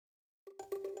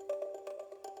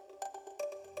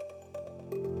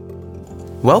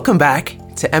Welcome back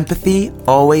to Empathy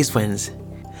Always Wins,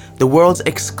 the world's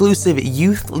exclusive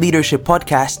youth leadership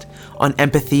podcast on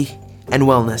empathy and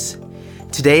wellness.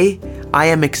 Today, I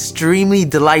am extremely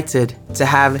delighted to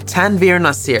have Tanveer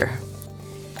Nasir.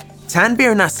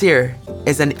 Tanveer Nasir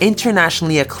is an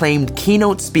internationally acclaimed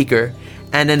keynote speaker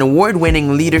and an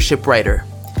award-winning leadership writer.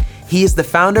 He is the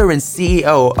founder and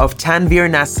CEO of Tanveer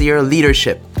Nasir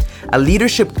Leadership, a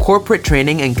leadership corporate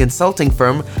training and consulting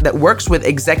firm that works with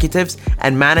executives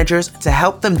and managers to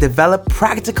help them develop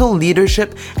practical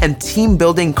leadership and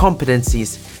team-building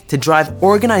competencies to drive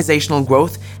organizational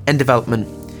growth and development.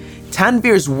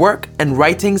 Tanveer's work and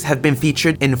writings have been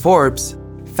featured in Forbes,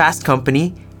 Fast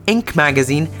Company, Inc.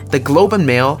 magazine, The Globe and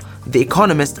Mail, The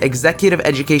Economist Executive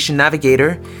Education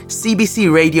Navigator,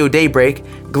 CBC Radio Daybreak,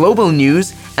 Global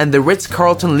News, and the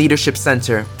Ritz-Carlton Leadership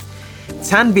Center.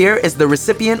 Tanveer is the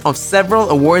recipient of several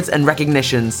awards and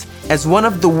recognitions as one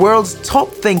of the world's top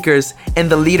thinkers in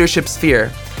the leadership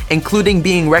sphere, including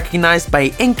being recognized by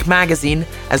Inc. magazine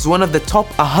as one of the top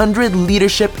 100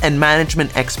 leadership and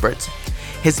management experts.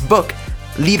 His book,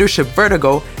 Leadership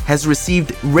Vertigo, has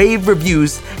received rave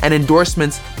reviews and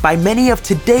endorsements by many of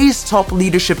today's top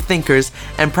leadership thinkers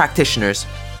and practitioners.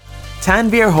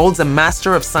 Tanveer holds a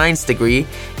Master of Science degree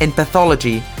in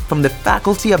pathology from the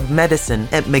Faculty of Medicine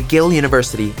at McGill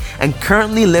University and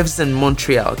currently lives in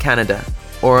Montreal, Canada,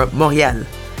 or Montréal,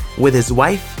 with his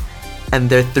wife and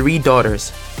their 3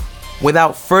 daughters.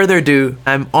 Without further ado,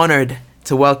 I'm honored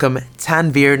to welcome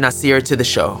Tanveer Nasir to the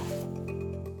show.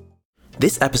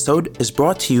 This episode is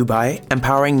brought to you by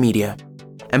Empowering Media.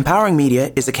 Empowering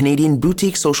Media is a Canadian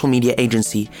boutique social media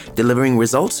agency delivering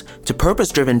results to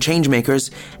purpose-driven changemakers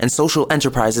and social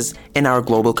enterprises in our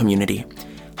global community.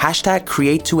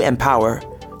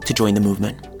 #CreateToEmpower to join the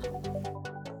movement.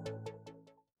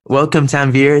 Welcome,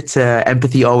 Tanveer, to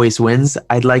Empathy Always Wins.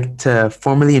 I'd like to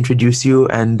formally introduce you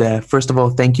and first of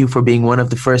all, thank you for being one of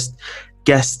the first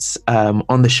guests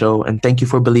on the show, and thank you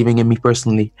for believing in me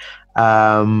personally.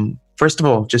 First of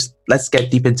all, just let's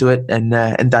get deep into it and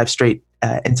dive straight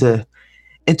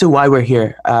into why we're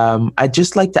here. I'd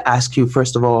just like to ask you,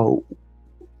 first of all,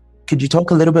 could you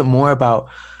talk a little bit more about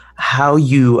how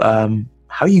you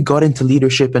got into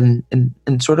leadership and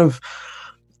sort of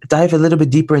dive a little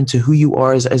bit deeper into who you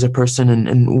are as a person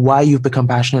and why you've become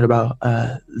passionate about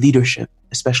leadership,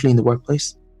 especially in the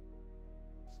workplace?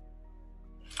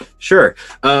 Sure.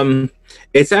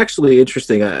 It's actually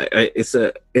interesting. It's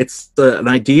an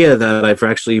idea that I've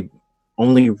actually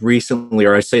only recently,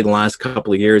 or I say the last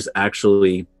couple of years,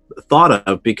 actually thought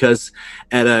of, because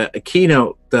at a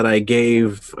keynote that I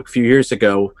gave a few years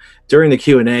ago, during the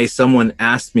Q&A, someone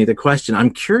asked me the question,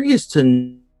 I'm curious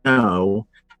to know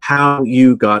how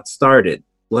you got started.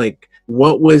 Like,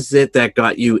 what was it that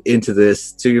got you into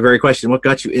this? To your very question, what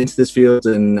got you into this field,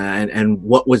 and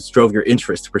what drove your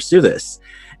interest to pursue this?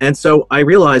 And so I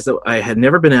realized that I had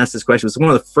never been asked this question. It was one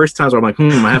of the first times where I'm like,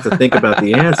 I have to think about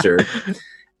the answer.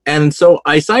 And so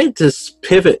I decided to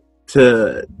pivot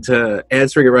to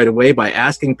answering it right away by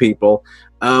asking people,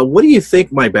 what do you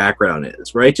think my background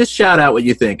is, right? Just shout out what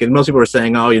you think. And most people are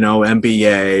saying,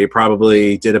 MBA,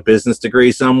 probably did a business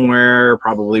degree somewhere,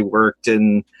 probably worked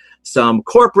in some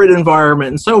corporate environment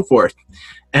and so forth.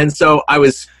 And so I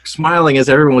was smiling as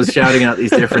everyone was shouting out these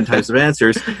different types of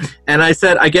answers. And I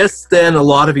said, I guess then a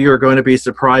lot of you are going to be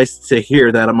surprised to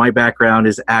hear that my background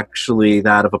is actually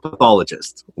that of a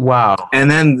pathologist. Wow. And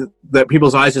then the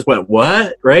people's eyes just went,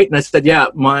 what? Right? And I said, yeah,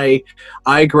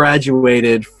 I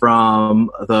graduated from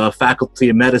the Faculty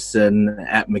of Medicine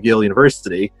at McGill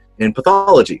University in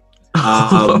pathology.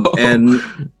 And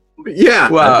yeah.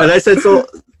 Wow. And I said, so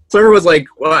everyone's like,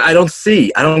 well, I don't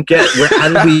get, how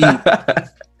did we,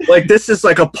 like, this is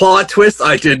like a plot twist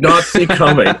I did not see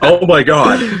coming. Oh my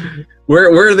God.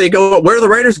 Where are they going? Where are the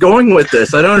writers going with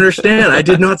this? I don't understand. I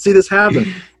did not see this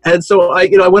happen. And so I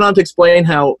went on to explain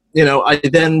how, I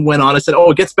then went on and said,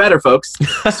 it gets better, folks.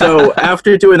 So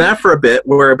after doing that for a bit,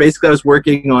 where basically I was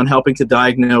working on helping to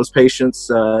diagnose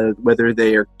patients, whether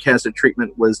their cancer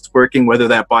treatment was working, whether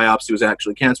that biopsy was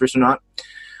actually cancerous or not,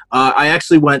 I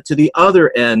actually went to the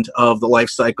other end of the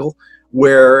life cycle,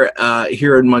 where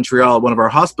here in Montreal, one of our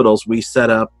hospitals, we set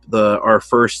up our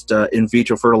first in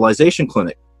vitro fertilization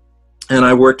clinic. And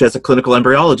I worked as a clinical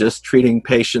embryologist treating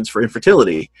patients for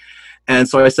infertility. And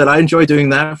so I said I enjoyed doing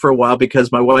that for a while,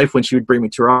 because my wife, when she would bring me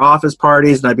to her office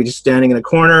parties, and I'd be just standing in a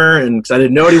corner, and because I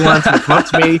didn't know anyone, so would come up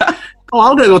to me,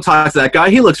 I'm going to go talk to that guy.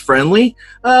 He looks friendly.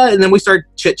 And then we start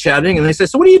chit-chatting, and they say,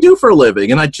 so what do you do for a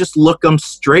living? And I just look them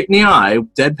straight in the eye,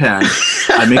 deadpan.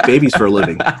 I make babies for a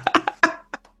living.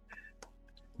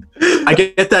 I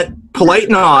get that polite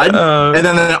nod, and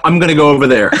then I'm going to go over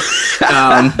there.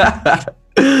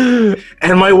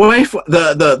 And my wife,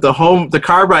 the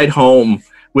car ride home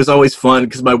was always fun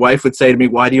because my wife would say to me,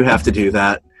 "Why do you have to do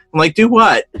that?" I'm like, "Do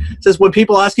what?" It says, "When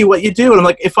people ask you what you do," and I'm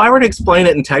like, "If I were to explain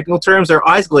it in technical terms, their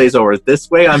eyes glaze over.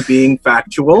 This way, I'm being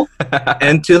factual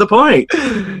and to the point."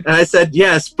 And I said,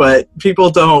 "Yes, but people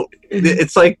don't.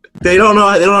 It's like they don't know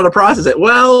how to process it."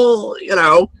 Well,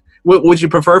 would you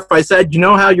prefer if I said, "You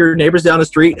know how your neighbors down the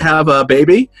street have a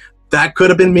baby? That could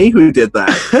have been me who did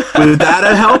that. Would that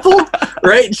have helpful?"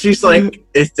 Right? And she's like,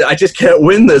 "I just can't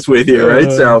win this with you,"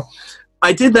 right? So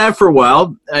I did that for a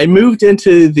while. I moved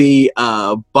into the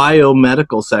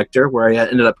biomedical sector where I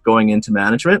ended up going into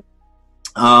management.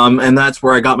 And that's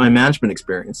where I got my management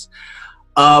experience.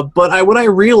 But what I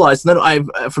realized, and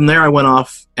then from there I went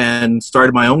off and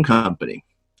started my own company.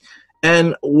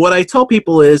 And what I tell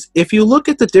people is, if you look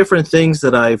at the different things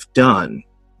that I've done,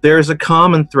 there's a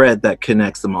common thread that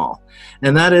connects them all.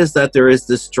 And that is that there is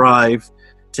this drive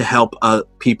to help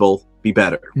people be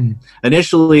better.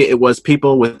 Initially, it was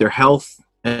people with their health,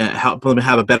 help them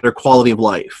have a better quality of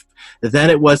life. Then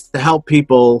it was to help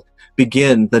people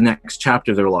begin the next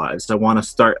chapter of their lives. I want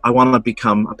to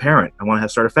become a parent. I want to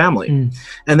start a family.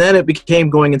 And then it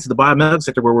became going into the biomedical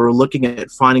sector where we're looking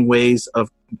at finding ways of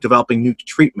developing new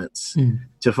treatments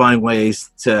to find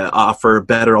ways to offer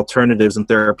better alternatives and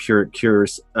therapeutic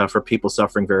cures for people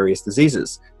suffering various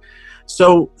diseases.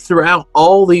 So throughout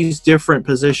all these different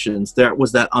positions, there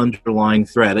was that underlying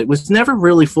thread. It was never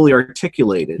really fully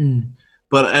articulated.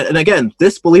 And again,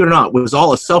 this, believe it or not, was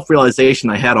all a self-realization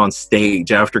I had on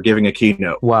stage after giving a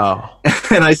keynote. Wow.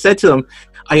 And I said to them,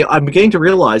 I'm beginning to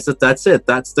realize that that's it.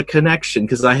 That's the connection,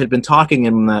 because I had been talking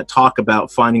in that talk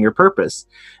about finding your purpose.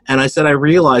 And I said, I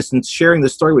realized in sharing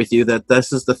this story with you that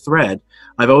this is the thread.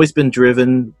 I've always been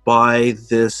driven by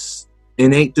this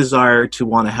innate desire to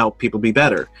want to help people be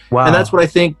better. Wow. And that's what I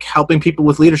think helping people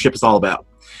with leadership is all about.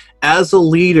 As a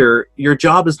leader, your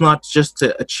job is not just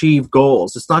to achieve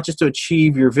goals. It's not just to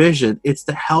achieve your vision. It's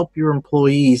to help your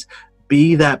employees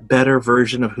be that better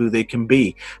version of who they can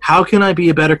be. How can I be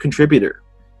a better contributor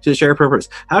to the shared purpose?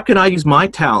 How can I use my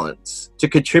talents to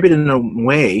contribute in a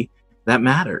way that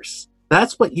matters?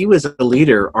 That's what you as a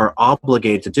leader are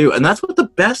obligated to do. And that's what the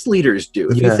best leaders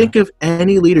do. If you think of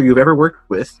any leader you've ever worked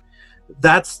with,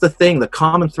 that's the thing, the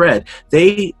common thread.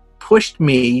 They pushed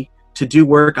me to do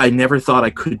work I never thought I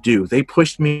could do. They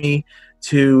pushed me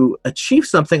to achieve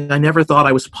something I never thought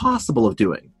I was possible of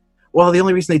doing. Well, the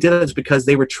only reason they did it is because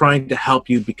they were trying to help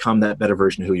you become that better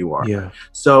version of who you are.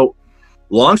 So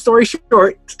long story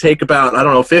short, to take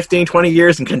about, 15, 20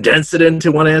 years and condense it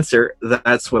into one answer,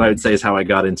 that's what I would say is how I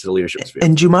got into the leadership sphere.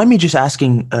 And do you mind me just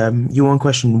asking you one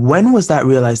question? When was that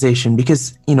realization?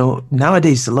 Because,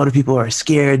 nowadays a lot of people are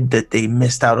scared that they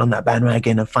missed out on that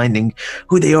bandwagon of finding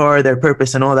who they are, their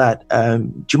purpose and all that.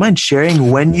 Do you mind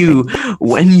sharing when you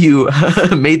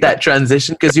made that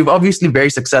transition? Because you're obviously very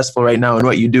successful right now in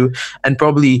what you do, and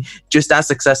probably just as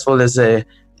successful as a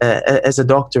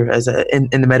doctor,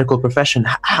 in the medical profession.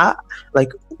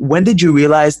 When did you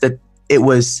realize that it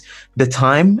was the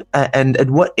time, and at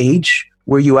what age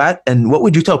were you at, and what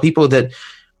would you tell people that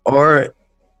are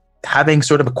having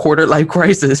sort of a quarter life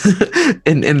crisis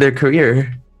in their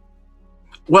career?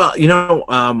 Well,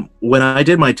 when I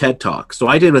did my TED Talk, so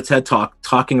I did a TED Talk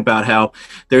talking about how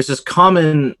there's this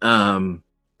common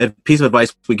piece of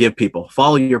advice we give people: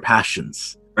 follow your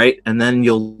passions. Right? And then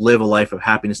you'll live a life of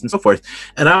happiness and so forth.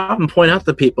 And I often point out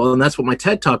to people, and that's what my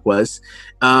TED Talk was,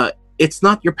 it's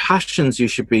not your passions you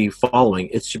should be following.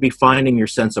 It should be finding your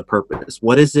sense of purpose.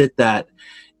 What is it that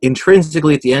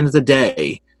intrinsically at the end of the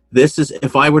day, this is,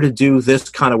 if I were to do this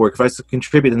kind of work, if I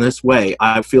contribute in this way,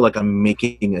 I feel like I'm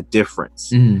making a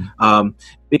difference.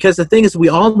 Because the thing is, we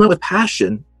all know with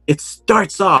passion, it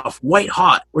starts off white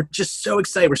hot. We're just so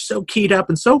excited. We're so keyed up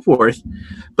and so forth.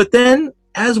 But then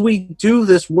as we do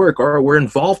this work, or we're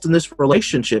involved in this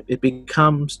relationship, it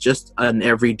becomes just an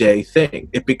everyday thing.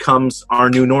 It becomes our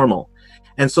new normal.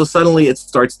 And so suddenly it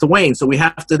starts to wane. So we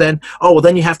have to then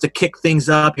you have to kick things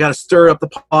up. You got to stir up the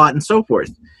pot and so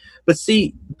forth. But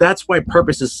see, that's why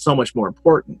purpose is so much more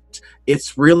important.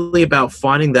 It's really about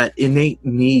finding that innate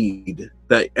need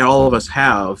that all of us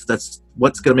have. That's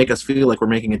what's going to make us feel like we're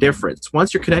making a difference.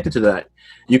 Once you're connected to that,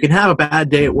 you can have a bad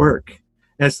day at work.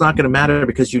 And it's not going to matter,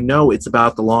 because it's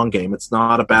about the long game. It's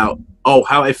not about,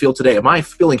 how I feel today. Am I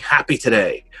feeling happy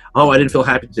today? I didn't feel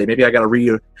happy today. Maybe I got to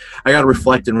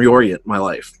reflect and reorient my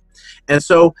life. And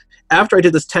so after I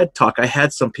did this TED Talk, I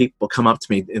had some people come up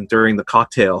to me during the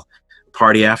cocktail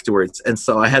party afterwards. And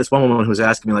so I had this one woman who was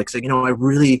asking me, saying, I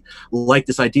really like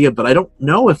this idea, but I don't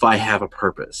know if I have a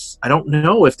purpose. I don't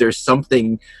know if there's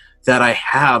something that I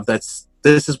have this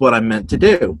is what I'm meant to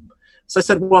do. So I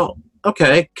said, well,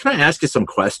 okay, can I ask you some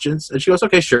questions? And she goes,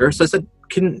 okay, sure. So I said,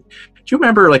 do you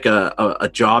remember like a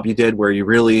job you did where you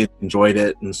really enjoyed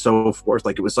it and so forth?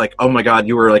 Like, it was like, oh my God,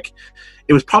 you were like,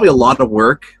 it was probably a lot of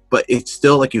work, but it's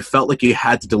still like you felt like you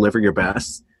had to deliver your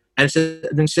best. And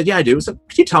then she said, yeah, I do. So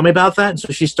could you tell me about that? And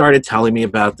so she started telling me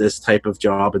about this type of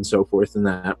job and so forth and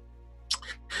that.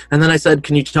 And then I said,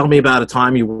 can you tell me about a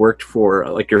time you worked for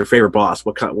like your favorite boss,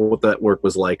 what that work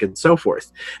was like and so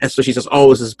forth. And so she says, oh,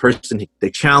 this is a person, they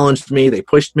challenged me, they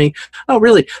pushed me. Oh,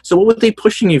 really? So what were they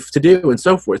pushing you to do and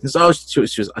so forth? And so I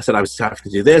said, I was having to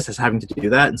do this, I was having to do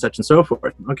that and such and so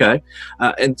forth. Okay.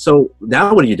 And so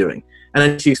now what are you doing? And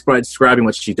then she started describing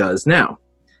what she does now.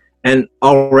 And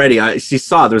already she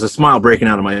saw there was a smile breaking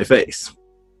out of my face.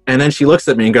 And then she looks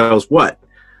at me and goes, what?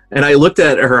 And I looked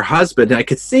at her husband, and I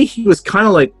could see he was kind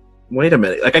of like, wait a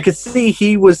minute. Like, I could see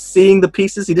he was seeing the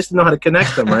pieces. He just didn't know how to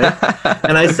connect them, right?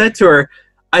 And I said to her,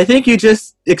 I think you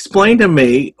just explained to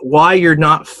me why you're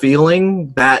not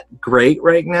feeling that great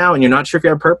right now, and you're not sure if you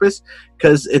have purpose,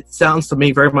 because it sounds to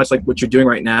me very much like what you're doing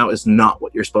right now is not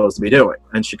what you're supposed to be doing.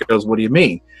 And she goes, what do you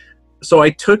mean? So I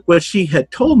took what she had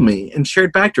told me and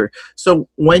shared back to her. So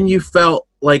when you felt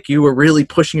like you were really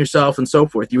pushing yourself and so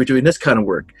forth, you were doing this kind of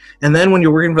work. And then when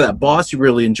you're working for that boss you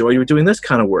really enjoy, you were doing this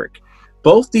kind of work.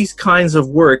 Both these kinds of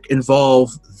work involve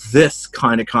this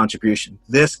kind of contribution,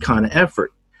 this kind of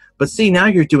effort. But see, now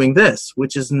you're doing this,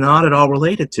 which is not at all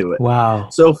related to it. Wow.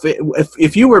 So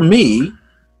if you were me,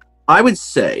 I would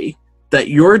say that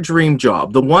your dream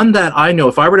job, the one that I know,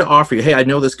 if I were to offer you, hey, I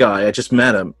know this guy, I just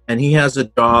met him, and he has a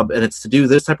job, and it's to do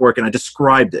this type of work, and I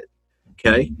described it,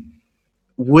 okay?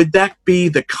 Would that be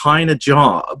the kind of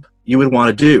job you would want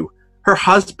to do? Her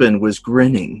husband was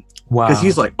grinning. Wow. Because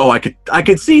he's like, oh, I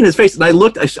could see in his face. And I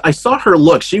looked, I saw her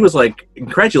look. She was like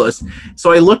incredulous.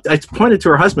 So I pointed to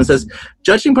her husband and says,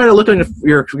 judging by the look on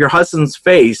your husband's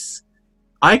face,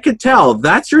 I could tell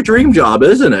that's your dream job,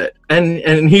 isn't it?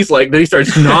 And he's like, then he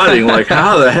starts nodding, like,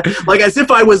 how the heck? Like, as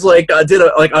if I was like,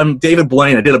 I'm David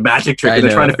Blaine. I did a magic trick, and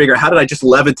they're trying to figure out how did I just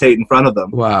levitate in front of them.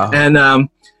 Wow.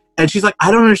 And she's like, I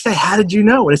don't understand. How did you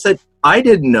know? And I said, I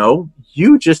didn't know.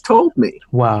 You just told me.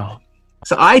 Wow.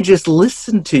 So I just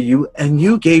listened to you, and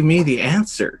you gave me the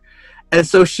answer. And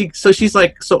so she's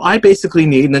like, so I basically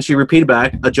need, and then she repeated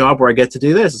back, a job where I get to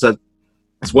do this. I said,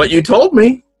 that's what you told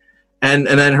me. And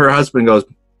then her husband goes,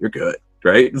 you're good,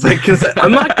 right? It's like,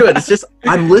 I'm not good. It's just,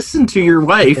 I listened to your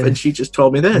wife, and she just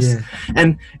told me this. Yeah.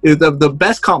 And the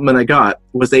best compliment I got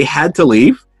was they had to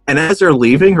leave. And as they're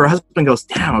leaving, her husband goes,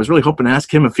 damn, I was really hoping to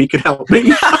ask him if he could help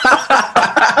me.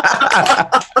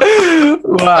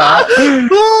 Wow.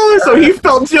 So he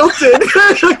felt jilted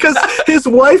because his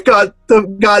wife got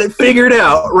it figured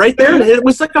out right there. And it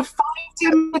was like a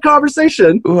 5-10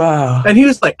 conversation. Wow. And he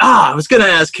was like, I was going to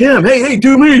ask him, hey,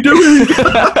 do me.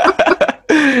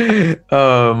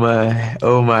 Oh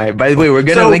my! By the way, we're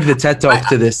gonna link the TED Talk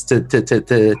to this to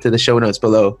the show notes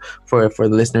below for the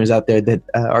listeners out there that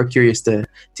are curious to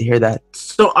hear that.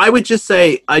 So I would just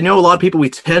say, I know a lot of people, we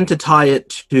tend to tie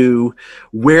it to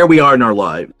where we are in our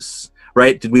lives,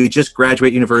 right? Did we just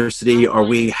graduate university? Are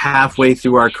we halfway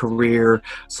through our career?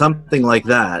 Something like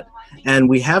that. And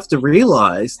we have to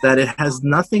realize that it has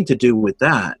nothing to do with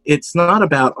that. It's not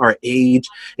about our age.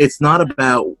 It's not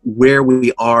about where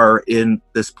we are in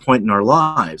this point in our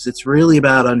lives. It's really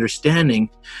about understanding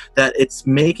that it's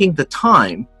making the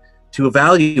time to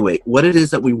evaluate what it is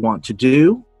that we want to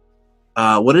do,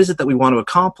 what is it that we want to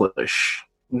accomplish,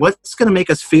 what's going to make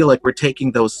us feel like we're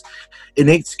taking those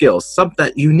innate skills,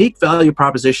 that unique value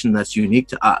proposition that's unique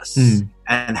to us,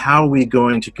 and how are we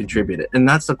going to contribute it? And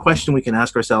that's a question we can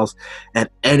ask ourselves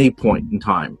at any point in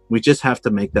time. We just have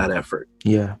to make that effort.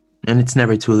 Yeah, and it's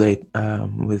never too late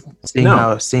with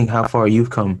seeing how far you've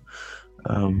come.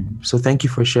 So thank you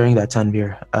for sharing that,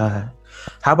 Tanvir.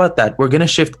 How about that? We're going to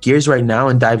shift gears right now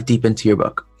and dive deep into your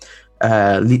book,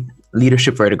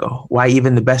 Leadership Vertigo, Why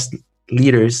Even the Best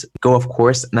Leaders Go Off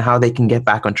Course and How They Can Get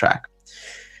Back on Track.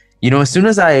 You know, as soon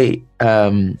as I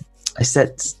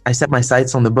set my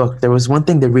sights on the book, there was one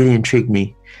thing that really intrigued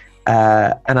me,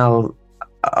 and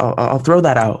I'll throw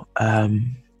that out.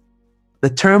 The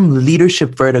term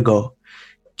leadership vertigo.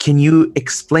 Can you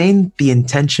explain the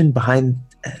intention behind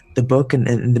the book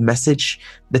and the message?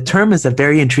 The term is a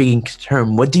very intriguing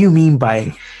term. What do you mean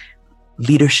by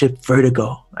leadership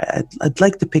vertigo? I'd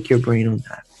like to pick your brain on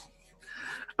that.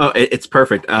 Oh, it's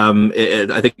perfect. I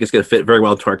think it's going to fit very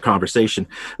well to our conversation.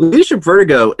 Leadership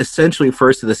vertigo essentially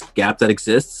refers to this gap that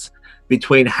exists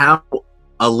between how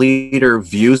a leader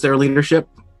views their leadership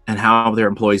and how their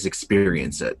employees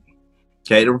experience it.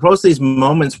 Okay, to propose these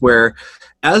moments where,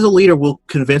 as a leader, we'll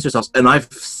convince ourselves, and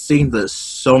I've seen this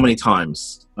so many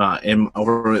times, in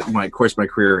over my course of my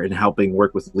career in helping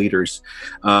work with leaders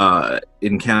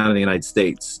in Canada and the United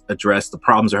States address the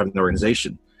problems they're having in the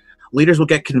organization. Leaders will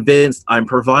get convinced I'm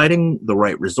providing the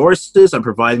right resources, I'm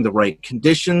providing the right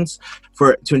conditions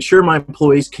to ensure my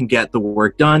employees can get the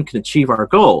work done, can achieve our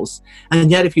goals. And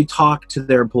yet if you talk to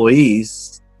their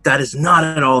employees, that is not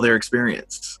at all their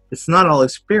experience. It's not all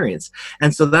experience.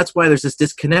 And so that's why there's this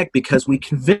disconnect, because we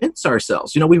convince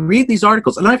ourselves. We read these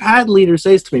articles, and I've had leaders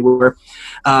say to me where,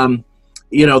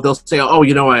 they'll say,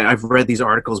 I've read these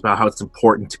articles about how it's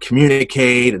important to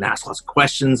communicate and ask lots of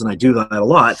questions, and I do that a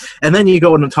lot. And then you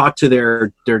go in and talk to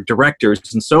their directors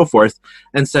and so forth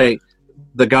and say,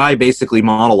 the guy basically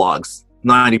monologues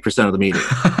 90% of the meeting.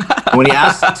 And when he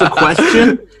asks a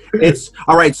question, it's,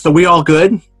 all right, so we all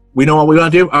good? We know what we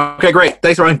want to do? Okay, great.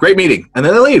 Thanks, Ryan. Great meeting. And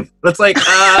then they leave. It's like,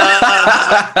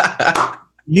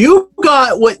 you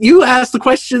got what you asked the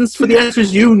questions for the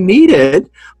answers you needed,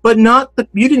 but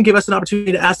you didn't give us an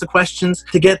opportunity to ask the questions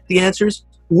to get the answers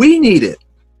we needed.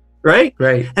 Right?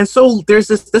 Right. And so this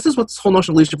is what this whole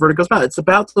notion of leadership vertigo is about. It's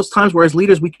about those times where as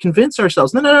leaders, we convince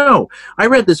ourselves, no. I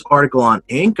read this article on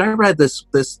Inc. I read this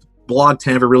blog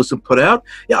Tanver Realson put out.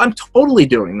 Yeah, I'm totally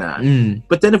doing that.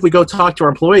 But then if we go talk to our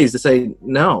employees, they say,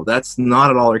 no, that's not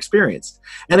at all our experience.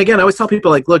 And again, I always tell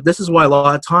people, like, look, this is why a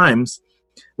lot of times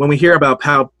when we hear about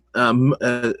how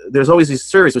there's always these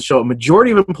surveys that show a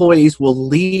majority of employees will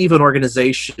leave an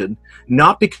organization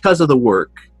not because of the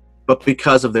work, but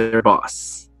because of their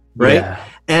boss. Right? Yeah.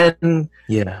 And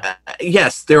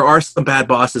yes, there are some bad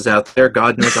bosses out there.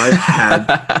 God knows I've had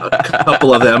a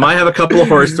couple of them. I have a couple of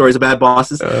horror stories of bad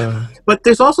bosses. But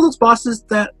there's also those bosses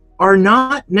that are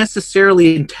not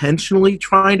necessarily intentionally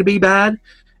trying to be bad.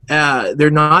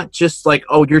 They're not just like,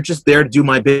 oh, you're just there to do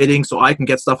my bidding so I can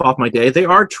get stuff off my day. They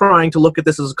are trying to look at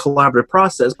this as a collaborative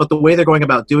process, but the way they're going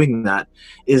about doing that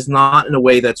is not in a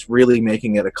way that's really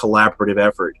making it a collaborative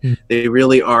effort. They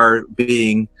really are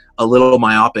being a little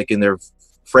myopic in their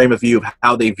frame of view of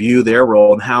how they view their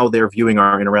role and how they're viewing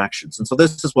our interactions. And so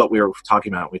this is what we were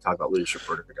talking about when we talk about leadership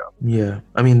vertigo. Yeah,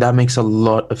 I mean, that makes a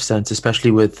lot of sense, especially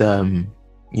with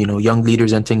young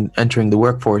leaders entering the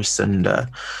workforce. And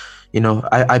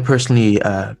I personally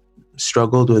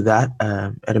struggled with that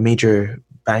at a major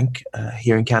bank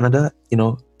here in Canada.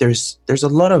 There's a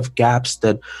lot of gaps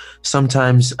that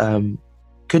sometimes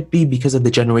could be because of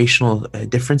the generational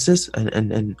differences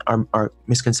and our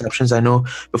misconceptions. I know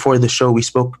before the show we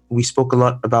spoke a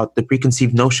lot about the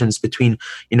preconceived notions between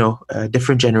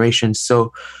different generations.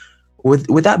 So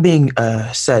with that being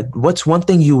said, what's one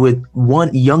thing you would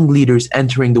want young leaders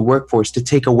entering the workforce to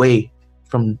take away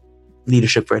from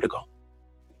leadership vertigo?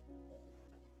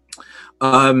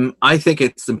 I think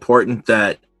it's important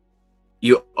that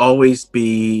you always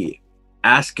be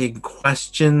asking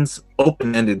questions,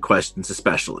 open-ended questions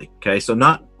especially, okay? So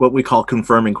not what we call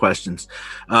confirming questions.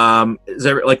 Like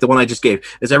the one I just gave,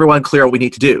 is everyone clear what we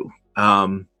need to do?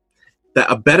 That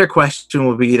a better question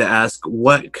would be to ask,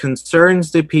 what concerns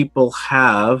do people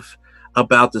have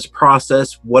about this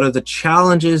process? What are the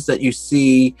challenges that you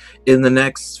see in the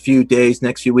next few days,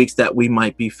 next few weeks that we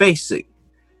might be facing?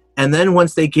 And then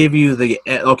once they give you these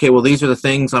are the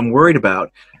things I'm worried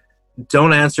about,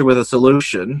 don't answer with a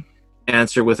solution,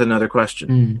 answer with another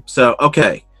question. So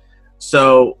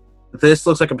this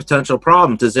looks like a potential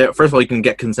problem. First of all, you can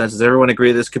get consensus. Does everyone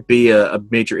agree this could be a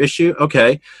major issue?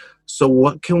 Okay. So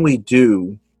what can we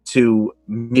do to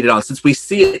meet it on? Since we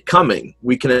see it coming,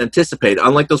 we can anticipate.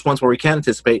 Unlike those ones where we can't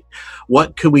anticipate,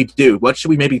 what could we do? What should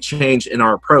we maybe change in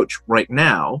our approach right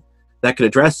now that could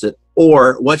address it?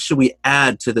 Or what should we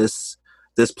add to this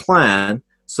plan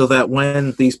so that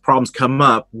when these problems come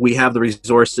up, we have the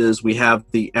resources, we have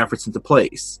the efforts into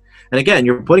place? And again,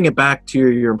 you're putting it back to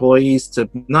your employees to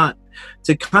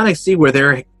kind of see where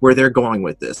they're going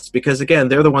with this, because again,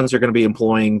 they're the ones who are going to be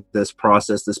employing this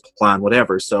process, this plan,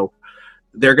 whatever. So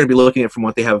they're going to be looking at from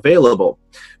what they have available.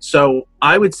 So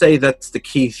I would say that's the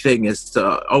key thing, is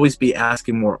to always be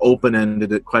asking more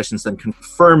open-ended questions than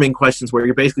confirming questions where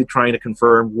you're basically trying to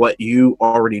confirm what you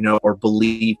already know or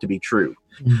believe to be true.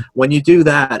 When you do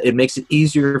that, it makes it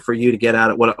easier for you to get out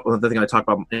of the thing I talk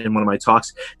about in one of my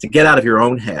talks, to get out of your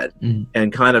own head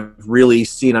and kind of really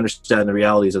see and understand the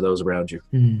realities of those around you.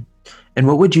 And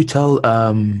what would you tell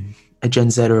a Gen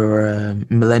Z or a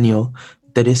millennial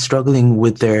that is struggling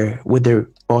with their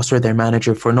boss or their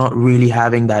manager for not really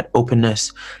having that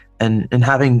openness and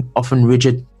having often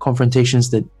rigid confrontations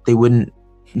that they wouldn't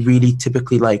really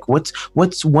typically like?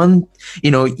 What's one,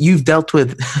 you've dealt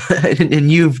with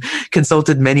and you've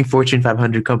consulted many Fortune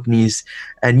 500 companies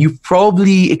and you've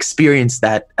probably experienced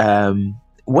that.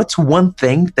 What's one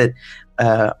thing that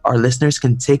our listeners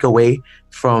can take away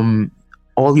from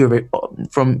all your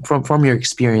from your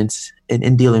experience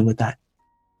in dealing with that?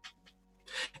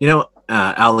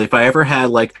 Ali, if I ever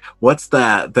had what's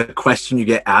the question you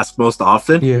get asked most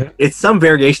often? Yeah. It's some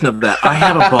variation of that. I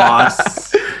have a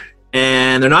boss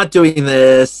and they're not doing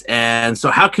this, and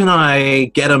so how can I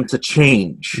get them to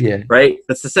change? Yeah. Right?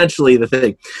 That's essentially the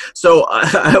thing. So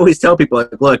I always tell people,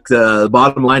 look, the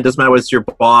bottom line doesn't matter whether it's your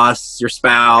boss, your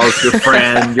spouse, your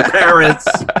friend, your parents.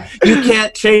 You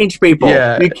can't change people.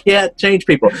 Yeah. You can't change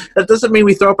people. That doesn't mean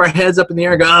we throw up our heads up in the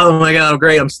air and go, oh my God,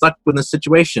 great, I'm stuck in this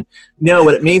situation. No,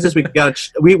 what it means is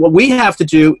what we have to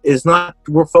do is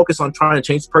we're focused on trying to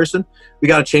change the person. We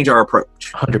got to change our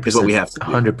approach. 100%. Is what we have to do.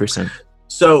 100%.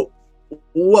 So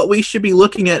what we should be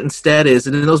looking at instead is,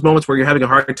 and in those moments where you're having a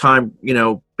hard time,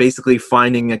 basically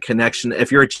finding a connection,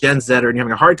 if you're a Gen Zer and you're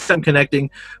having a hard time connecting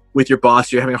with your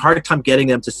boss, you're having a hard time getting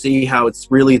them to see how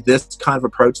it's really this kind of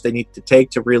approach they need to take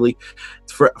to really,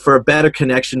 for a better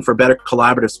connection, for a better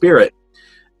collaborative spirit,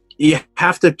 you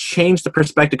have to change the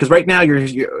perspective, because right now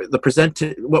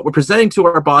what we're presenting to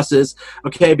our boss is,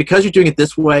 okay, because you're doing it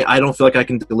this way, I don't feel like I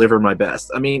can deliver my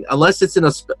best. I mean, unless it's in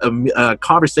a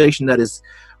conversation that is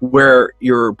where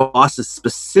your boss is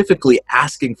specifically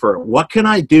asking for, what can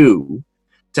I do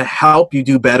to help you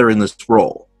do better in this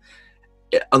role?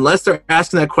 Unless they're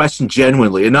asking that question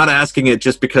genuinely and not asking it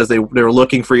just because they're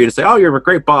looking for you to say, oh, you're a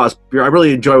great boss, I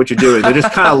really enjoy what you're doing. They're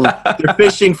just kind of they're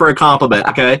fishing for a compliment,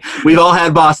 okay? We've all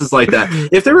had bosses like that.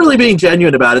 If they're really being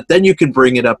genuine about it, then you can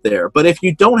bring it up there. But if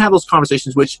you don't have those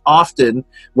conversations, which often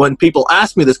when people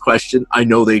ask me this question, I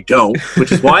know they don't,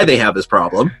 which is why they have this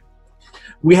problem,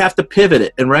 we have to pivot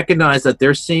it and recognize that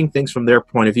they're seeing things from their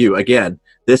point of view. Again,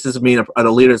 this is a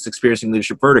leader that's experiencing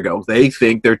leadership vertigo. They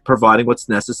think they're providing what's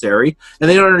necessary, and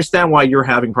they don't understand why you're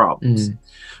having problems.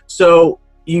 So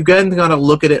you then got to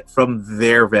look at it from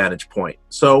their vantage point.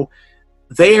 So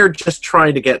they are just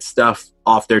trying to get stuff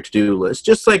off their to-do list,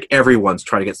 just like everyone's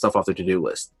trying to get stuff off their to-do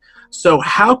list. So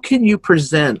how can you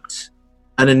present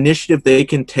an initiative they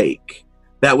can take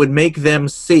that would make them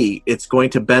see it's going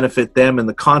to benefit them in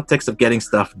the context of getting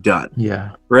stuff done?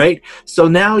 Yeah. Right? So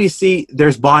now you see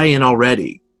there's buy-in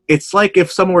already. It's like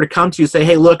if someone were to come to you and say,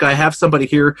 hey, look, I have somebody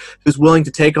here who's willing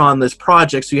to take on this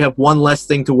project, so you have one less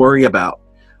thing to worry about.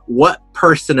 What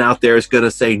person out there is going to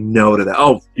say no to that?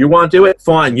 Oh, you want to do it?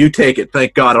 Fine, you take it.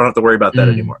 Thank God I don't have to worry about that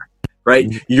anymore. Right?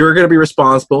 You're going to be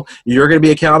responsible. You're going to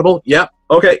be accountable. Yep.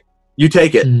 Okay. You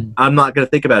take it. I'm not going to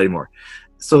think about it anymore.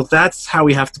 So that's how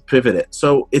we have to pivot it.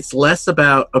 So it's less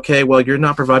about, okay, well, you're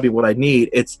not providing what I need.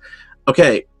 It's,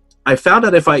 okay, I found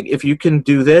out if you can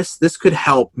do this, this could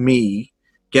help me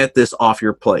get this off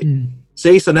your plate.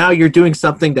 See, so now you're doing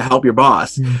something to help your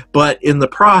boss, but in the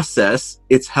process,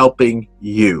 it's helping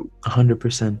you.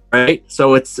 100%. Right?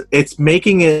 So it's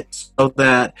making it so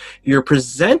that you're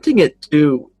presenting it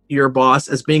to your boss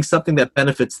as being something that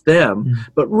benefits them,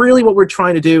 but really what we're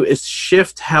trying to do is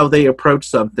shift how they approach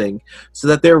something so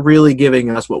that they're really giving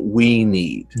us what we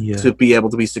need to be able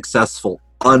to be successful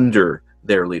under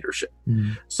their leadership.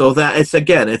 So that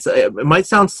it might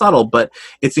sound subtle, but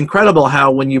it's incredible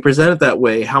how when you present it that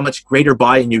way, how much greater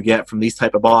buy-in you get from these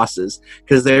type of bosses,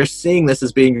 because they're seeing this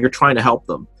as being you're trying to help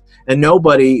them. And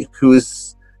nobody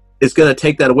is going to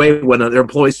take that away when their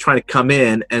employee's trying to come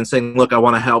in and saying, look, I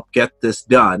want to help get this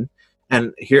done.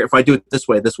 And here, if I do it this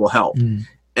way, this will help.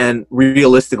 And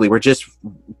realistically, we're just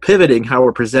pivoting how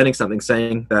we're presenting something,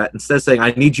 saying that instead of saying, I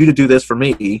need you to do this for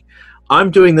me, I'm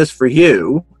doing this for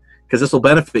you because this will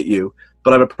benefit you,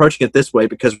 but I'm approaching it this way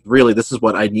because really this is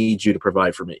what I need you to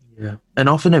provide for me. Yeah. And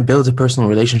often it builds a personal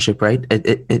relationship, right?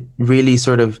 It really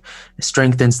sort of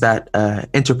strengthens that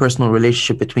interpersonal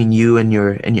relationship between you and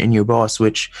your boss,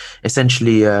 which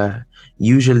essentially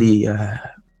usually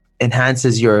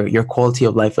enhances your quality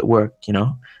of life at work,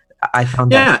 I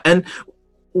found that. Yeah, and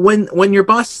when your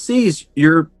boss sees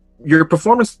your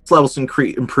performance levels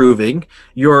improving,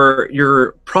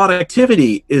 your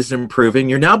productivity is improving,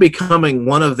 you're now becoming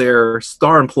one of their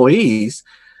star employees.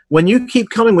 When you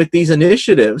keep coming with these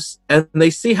initiatives and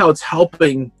they see how it's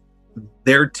helping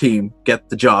their team get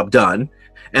the job done,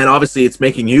 and obviously it's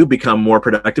making you become more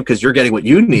productive because you're getting what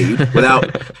you need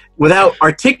without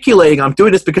articulating, I'm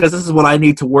doing this because this is what I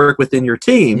need to work within your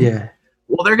team. Yeah.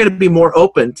 Well, they're going to be more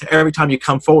open to every time you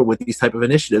come forward with these type of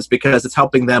initiatives because it's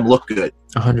helping them look good.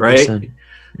 100%. Right?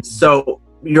 So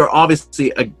you're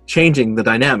obviously changing the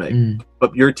dynamic,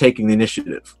 but you're taking the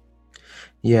initiative.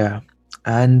 Yeah.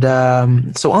 And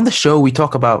so on the show, we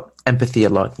talk about empathy a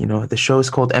lot. The show is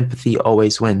called Empathy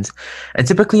Always Wins. And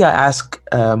typically I ask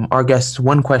our guests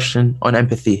one question on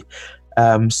empathy.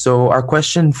 So our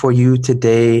question for you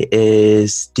today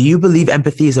is, do you believe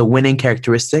empathy is a winning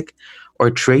characteristic,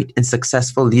 or trait in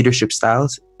successful leadership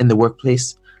styles in the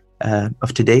workplace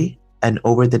of today and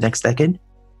over the next decade?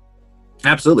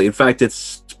 Absolutely. In fact,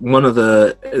 there's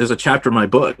a chapter in my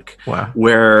book Wow.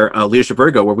 where Leadership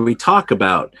Vertigo, where we talk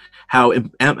about how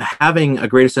having a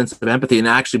greater sense of empathy, and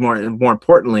actually more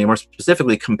importantly, more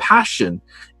specifically, compassion,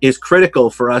 is critical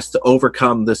for us to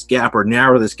overcome this gap or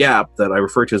narrow this gap that I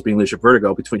refer to as being leadership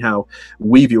vertigo between how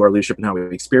we view our leadership and how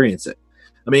we experience it.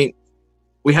 I mean,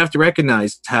 we have to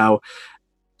recognize how,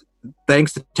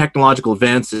 thanks to technological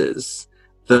advances,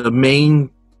 the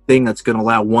main thing that's going to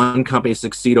allow one company to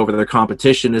succeed over their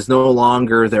competition is no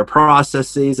longer their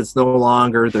processes, it's no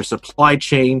longer their supply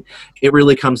chain. It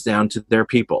really comes down to their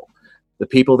people, the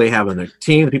people they have in their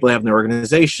team, the people they have in their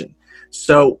organization.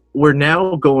 So we're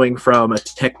now going from a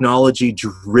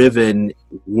technology-driven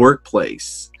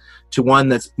workplace to one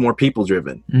that's more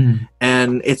people-driven.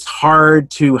 And it's hard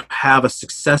to have a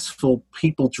successful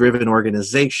people-driven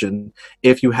organization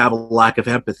if you have a lack of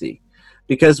empathy.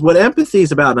 Because what empathy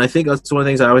is about, and I think that's one of the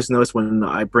things I always notice when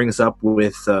I bring this up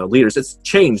with leaders, it's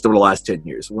changed over the last 10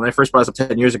 years. When I first brought this up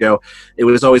 10 years ago, it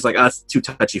was always like, it's too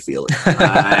touchy-feely.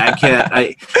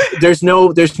 There's no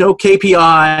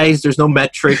KPIs, there's no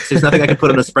metrics, there's nothing I can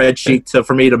put on a spreadsheet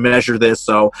for me to measure this,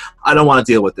 so I don't want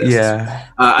to deal with this.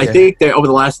 I think that over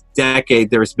the last decade,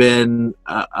 there's been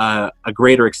a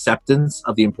greater acceptance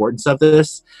of the importance of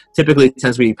this. Typically, it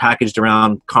tends to be packaged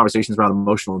around conversations around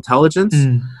emotional intelligence.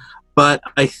 But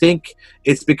I think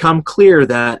it's become clear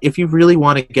that if you really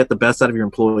want to get the best out of your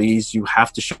employees, you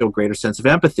have to show a greater sense of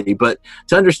empathy. But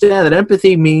to understand that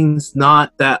empathy means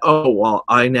not that,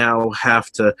 I now have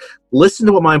to listen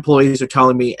to what my employees are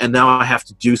telling me, and now I have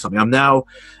to do something.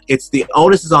 It's the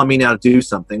onus is on me now to do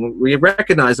something. We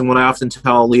recognize, and what I often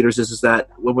tell leaders is that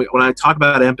when I talk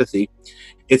about empathy,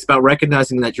 it's about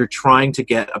recognizing that you're trying to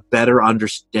get a better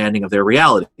understanding of their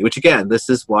reality, which, again, this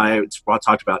is why it's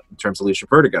talked about in terms of leadership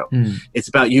vertigo. It's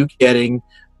about you getting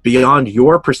beyond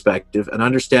your perspective and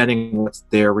understanding what's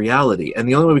their reality. And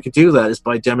the only way we can do that is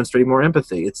by demonstrating more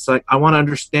empathy. It's like, I want to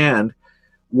understand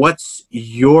what's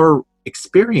your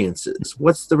experiences,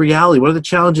 what's the reality, what are the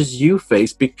challenges you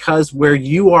face, because where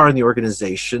you are in the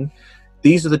organization,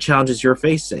 these are the challenges you're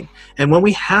facing. And when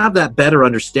we have that better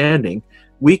understanding,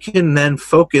 we can then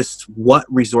focus what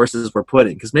resources we're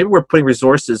putting. Because maybe we're putting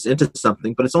resources into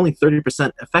something, but it's only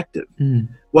 30% effective.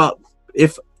 Well,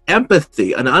 if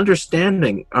empathy and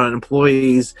understanding an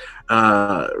employee's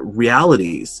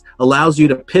realities allows you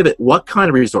to pivot what kind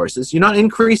of resources, you're not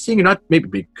increasing,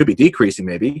 could be decreasing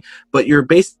maybe, but you're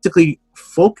basically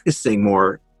focusing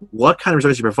more what kind of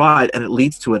resources you provide, and it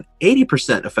leads to an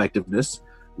 80% effectiveness.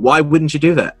 Why wouldn't you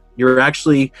do that? You're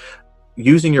actually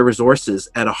using your resources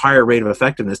at a higher rate of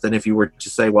effectiveness than if you were to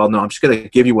say, well, no, I'm just going to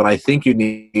give you what I think you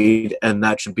need, and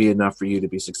that should be enough for you to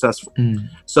be successful.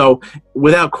 So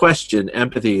without question,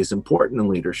 empathy is important in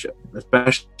leadership,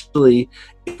 especially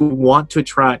if we want to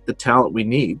attract the talent we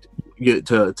need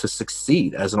to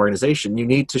succeed as an organization. You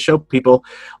need to show people,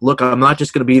 look, I'm not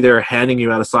just going to be there handing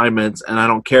you out assignments, and I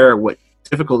don't care what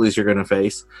difficulties you're going to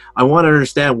face. I want to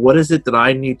understand, what is it that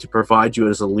I need to provide you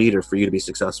as a leader for you to be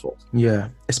successful? Yeah,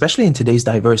 especially in today's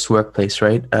diverse workplace,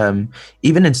 right?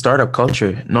 Even in startup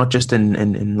culture, not just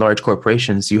in large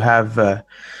corporations, you have,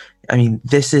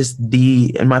 this is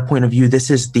in my point of view, this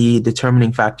is the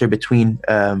determining factor between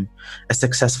a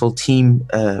successful team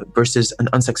versus an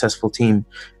unsuccessful team.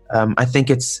 I think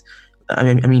it's,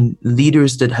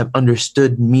 leaders that have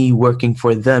understood me working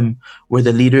for them were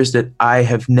the leaders that I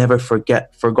have never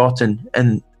forgotten.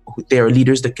 And they are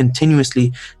leaders that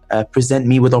continuously present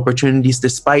me with opportunities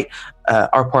despite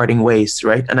our parting ways,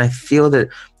 right? And I feel that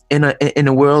in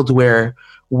a world where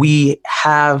we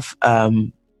have,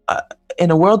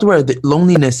 in a world where the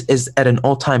loneliness is at an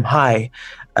all-time high,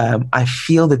 I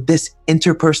feel that this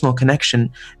interpersonal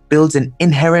connection builds an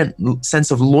inherent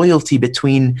sense of loyalty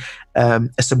between a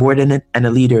subordinate and a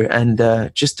leader. And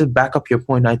just to back up your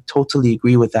point, I totally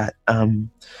agree with that.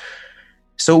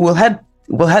 So we'll head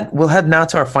now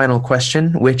to our final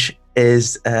question, which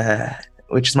is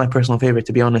my personal favorite,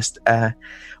 to be honest.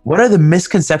 What are the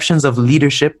misconceptions of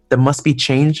leadership that must be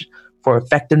changed for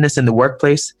effectiveness in the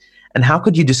workplace? And how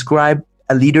could you describe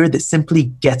a leader that simply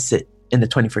gets it in the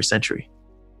 21st century?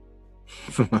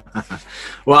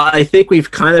 Well, I think we've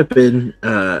kind of been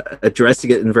addressing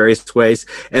it in various ways.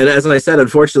 And as I said,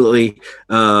 unfortunately,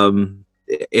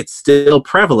 it's still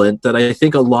prevalent that I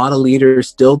think a lot of leaders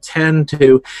still tend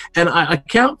to, and I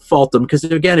can't fault them, because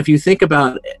again, if you think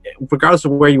about it, regardless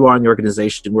of where you are in the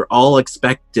organization, we're all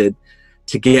expected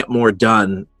to get more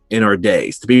done in our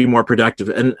days, to be more productive.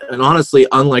 And honestly,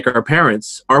 unlike our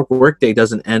parents, our workday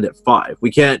doesn't end at 5.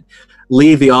 We can't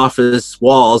leave the office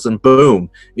walls and boom,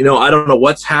 I don't know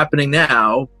what's happening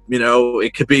now.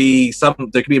 It could be there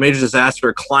could be a major disaster.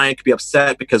 A client could be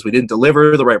upset because we didn't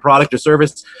deliver the right product or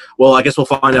service. Well, I guess we'll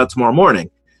find out tomorrow morning.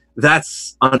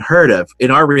 That's unheard of.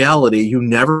 In our reality, you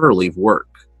never leave work,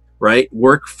 right?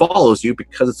 Work follows you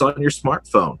because it's on your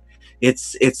smartphone.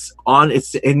 It's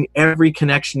in every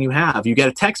connection you have. You get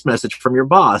a text message from your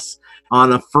boss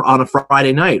on a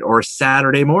Friday night or a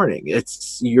Saturday morning.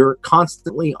 You're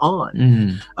constantly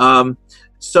on.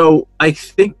 So I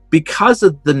think because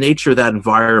of the nature of that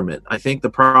environment, I think the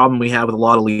problem we have with a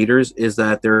lot of leaders is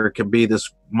that there can be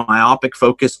this myopic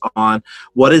focus on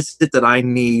what is it that I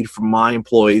need from my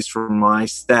employees, from my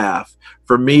staff,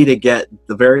 for me to get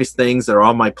the various things that are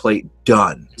on my plate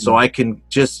done so I can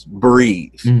just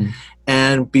breathe.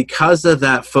 And because of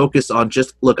that focus on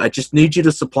I just need you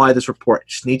to supply this report. I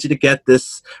just need you to get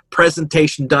this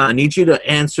presentation done. I need you to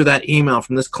answer that email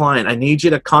from this client. I need you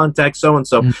to contact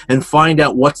so-and-so and find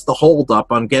out what's the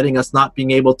holdup on getting us not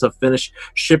being able to finish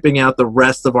shipping out the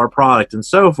rest of our product and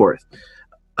so forth.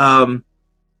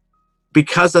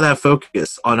 Because of that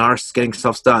focus on our getting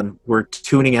stuff done, we're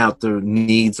tuning out the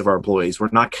needs of our employees. We're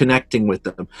not connecting with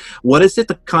them. What is it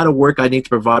the kind of work I need to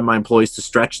provide my employees to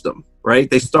stretch them, right?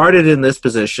 They started in this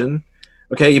position.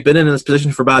 Okay, you've been in this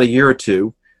position for about a year or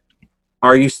two.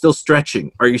 Are you still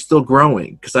stretching? Are you still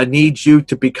growing? Because I need you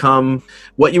to become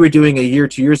what you were doing a year,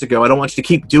 2 years ago. I don't want you to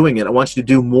keep doing it. I want you to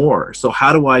do more. So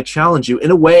how do I challenge you in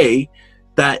a way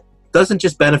that doesn't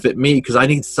just benefit me because I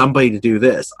need somebody to do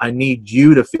this. I need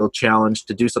you to feel challenged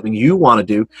to do something you want to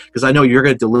do because I know you're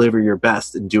going to deliver your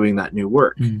best in doing that new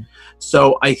work.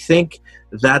 So I think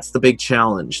that's the big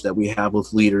challenge that we have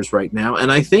with leaders right now.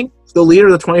 And I think the leader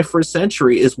of the 21st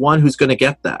century is one who's going to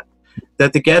get that.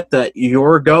 That to get that,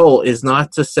 your goal is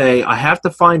not to say, I have to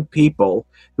find people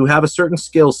who have a certain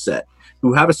skill set,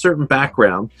 who have a certain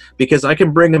background, because I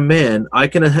can bring them in, I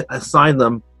can assign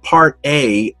them part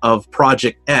A of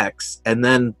project X, and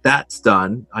then that's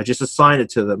done. I just assign it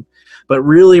to them. But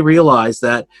really realize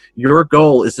that your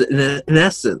goal is, in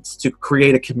essence, to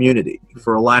create a community,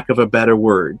 for a lack of a better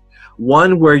word.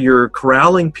 One where you're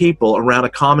corralling people around a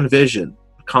common vision,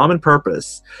 a common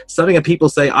purpose, something that people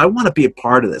say, I want to be a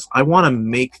part of this. I want to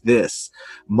make this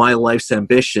my life's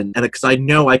ambition. And because I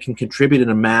know I can contribute in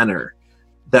a manner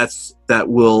that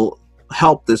will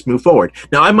help this move forward.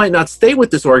 Now, I might not stay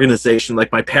with this organization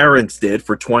like my parents did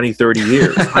for 20, 30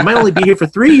 years. I might only be here for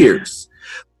 3 years.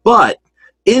 But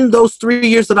in those 3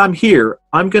 years that I'm here,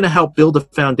 I'm going to help build a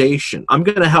foundation. I'm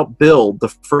going to help build the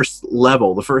first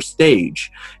level, the first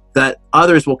stage that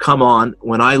others will come on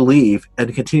when I leave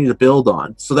and continue to build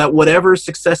on. So that whatever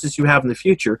successes you have in the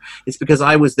future, it's because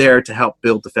I was there to help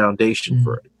build the foundation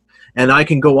for it. And I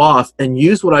can go off and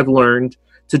use what I've learned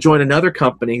to join another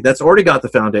company that's already got the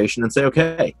foundation and say,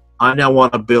 okay, I now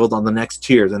want to build on the next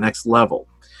tier, the next level.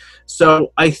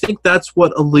 So I think that's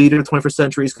what a leader in the 21st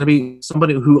century is going to be,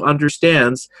 somebody who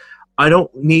understands I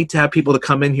don't need to have people to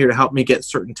come in here to help me get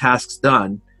certain tasks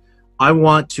done. I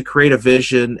want to create a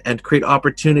vision and create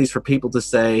opportunities for people to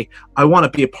say, I want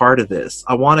to be a part of this.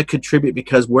 I want to contribute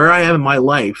because where I am in my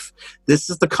life, this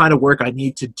is the kind of work I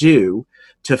need to do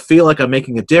to feel like I'm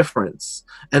making a difference.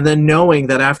 And then knowing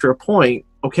that after a point,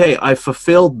 okay, I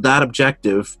fulfilled that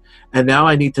objective, and now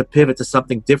I need to pivot to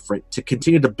something different to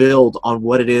continue to build on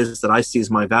what it is that I see as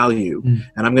my value.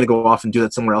 And I'm going to go off and do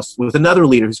that somewhere else with another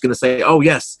leader who's going to say, oh,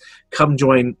 yes, come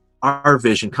join our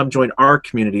vision, come join our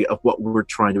community of what we're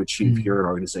trying to achieve here in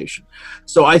our organization.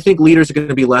 So I think leaders are going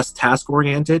to be less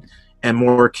task-oriented and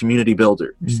more community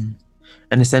builders.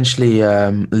 And essentially,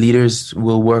 leaders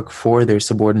will work for their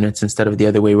subordinates instead of the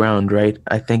other way around, right?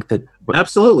 I think that...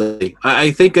 Absolutely.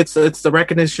 I think it's the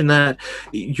recognition that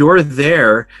you're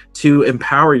there to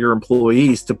empower your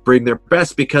employees to bring their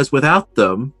best, because without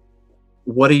them,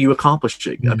 what are you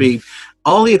accomplishing? I mean,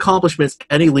 all the accomplishments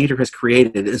any leader has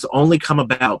created has only come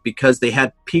about because they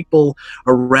had people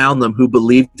around them who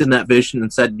believed in that vision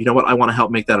and said, you know what, I want to help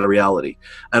make that a reality.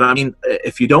 And I mean,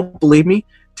 if you don't believe me,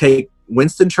 take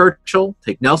Winston Churchill,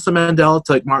 take Nelson Mandela,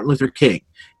 take Martin Luther King.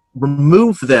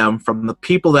 Remove them from the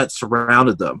people that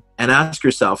surrounded them and ask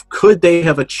yourself, could they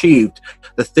have achieved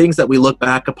the things that we look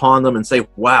back upon them and say,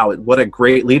 wow, what a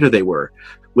great leader they were,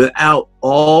 without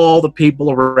all the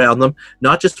people around them,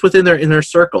 not just within their inner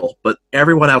circle, but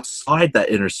everyone outside that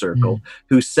inner circle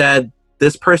who said,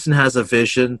 this person has a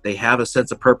vision, they have a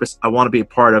sense of purpose I want to be a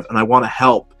part of, and I want to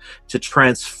help to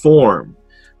transform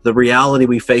the reality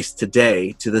we face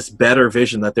today to this better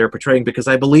vision that they're portraying, because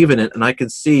I believe in it and I can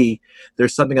see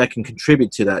there's something I can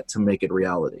contribute to that to make it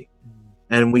reality.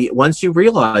 And once you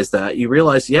realize that, you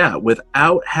realize, yeah,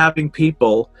 without having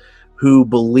people who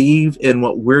believe in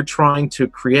what we're trying to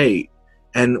create,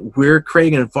 and we're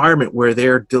creating an environment where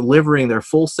they're delivering their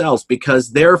full selves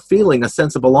because they're feeling a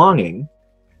sense of belonging,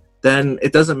 then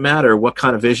it doesn't matter what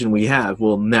kind of vision we have,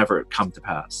 will never come to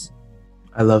pass.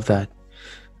 I love that.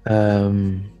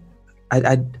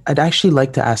 I'd actually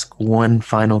like to ask one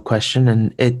final question,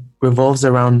 and it revolves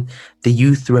around the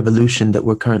youth revolution that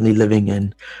we're currently living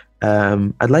in.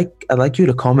 I'd like you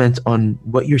to comment on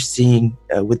what you're seeing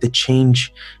with the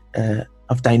change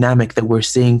of dynamic that we're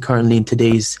seeing currently in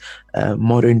today's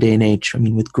modern day and age. I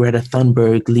mean, with Greta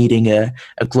Thunberg leading a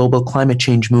global climate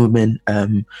change movement,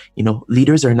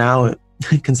 leaders are now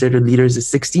considered leaders at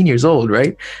 16 years old,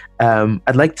 right?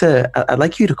 I'd like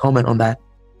you to comment on that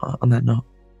note.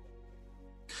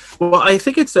 Well, I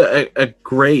think it's a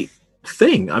great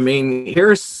thing. I mean,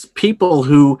 here's people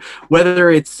who, whether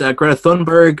it's Greta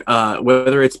Thunberg,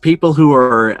 whether it's people who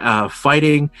are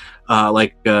fighting,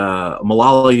 like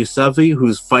Malala Yousafzai,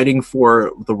 who's fighting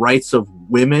for the rights of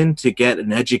women to get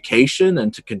an education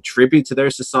and to contribute to their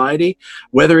society,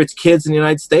 whether it's kids in the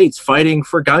United States fighting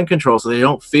for gun control so they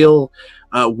don't feel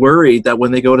worried that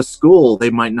when they go to school they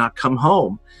might not come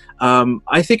home.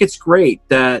 I think it's great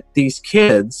that these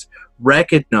kids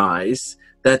recognize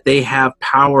that they have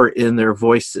power in their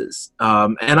voices.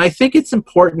 And I think it's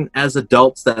important as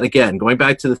adults that, again, going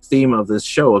back to the theme of this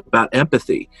show about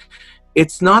empathy,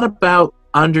 it's not about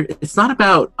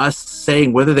us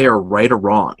saying whether they are right or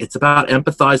wrong. It's about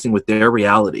empathizing with their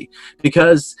reality,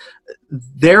 because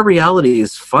their reality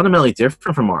is fundamentally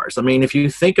different from ours. I mean, if you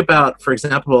think about, for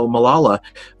example, Malala,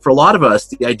 for a lot of us,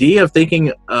 the idea of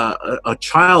thinking a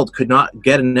child could not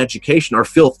get an education or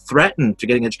feel threatened to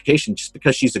getting education just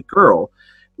because she's a girl,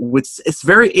 it's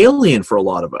very alien for a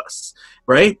lot of us,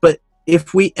 right? But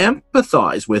if we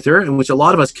empathize with her, and which a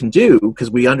lot of us can do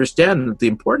because we understand the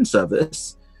importance of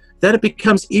this, then it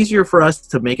becomes easier for us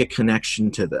to make a connection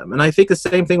to them. And I think the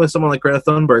same thing with someone like Greta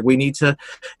Thunberg. We need to,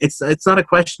 it's not a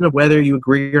question of whether you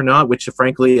agree or not, which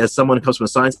frankly, as someone who comes from a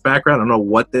science background, I don't know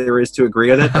what there is to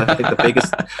agree on it. I think the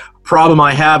biggest problem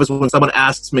I have is when someone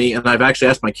asks me, and I've actually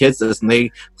asked my kids this, and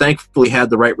they thankfully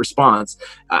had the right response.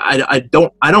 I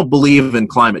don't believe in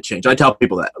climate change. I tell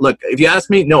people that. Look, if you ask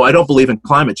me, no, I don't believe in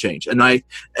climate change. And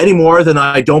any more than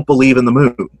I don't believe in the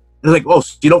moon. And they're like, oh,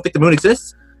 so you don't think the moon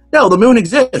exists? No, the moon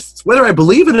exists. Whether I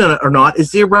believe in it or not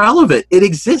is irrelevant. It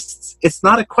exists. It's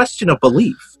not a question of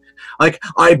belief. Like,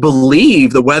 I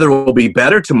believe the weather will be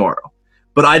better tomorrow,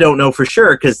 but I don't know for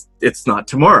sure because it's not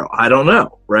tomorrow. I don't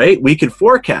know, right? We can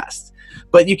forecast.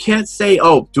 But you can't say,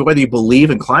 oh, whether you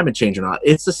believe in climate change or not.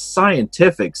 It's a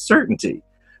scientific certainty,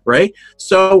 right?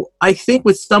 So I think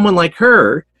with someone like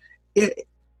her,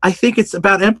 I think it's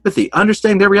about empathy,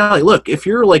 understanding their reality. Look, if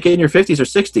you're like in your 50s or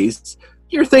 60s,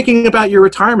 you're thinking about your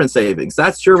retirement savings.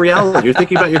 That's your reality. You're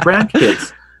thinking about your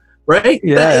grandkids, right?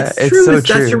 Yeah, it's true.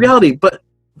 That's your reality. But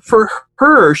for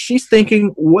her, she's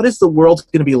thinking, what is the world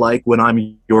going to be like when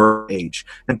I'm your age?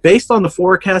 And based on the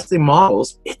forecasting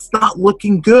models, it's not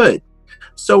looking good.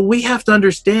 So we have to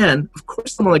understand, of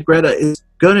course, someone like Greta is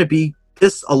going to be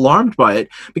this alarmed by it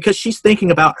because she's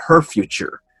thinking about her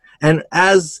future. And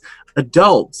as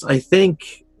adults, I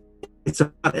think it's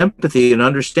about empathy and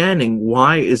understanding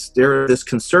why is there this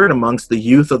concern amongst the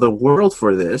youth of the world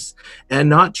for this, and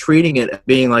not treating it as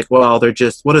being like, well, they're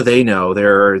just, what do they know?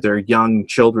 They're young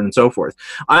children and so forth.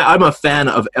 I'm a fan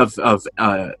of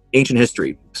ancient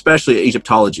history, especially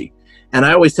Egyptology. And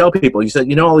I always tell people, you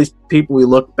said, all these people we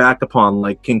look back upon,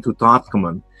 like King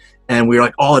Tutankhamun, and we're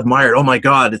like all admired. Oh my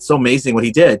God, it's so amazing what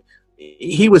he did.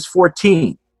 He was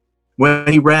 14 when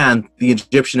he ran the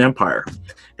Egyptian Empire.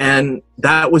 And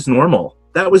that was normal.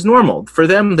 That was normal. For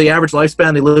them, the average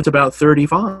lifespan, they lived about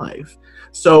 35.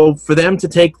 So for them to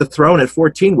take the throne at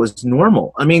 14 was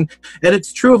normal. I mean, and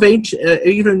it's true of ancient,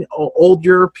 even old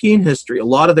European history. A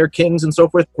lot of their kings and so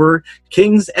forth were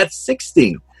kings at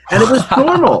 16. And it was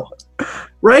normal.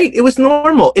 Right? It was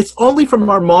normal. It's only from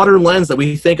our modern lens that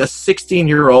we think a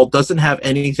 16-year-old doesn't have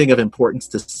anything of importance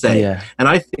to say. Yeah. And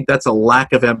I think that's a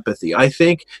lack of empathy. I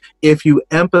think if you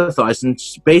empathize and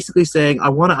basically saying, I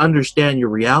want to understand your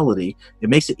reality, it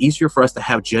makes it easier for us to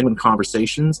have genuine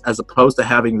conversations as opposed to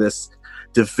having this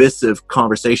divisive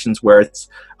conversations where it's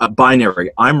a binary.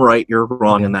 I'm right, you're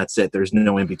wrong, and that's it. There's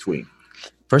no in between.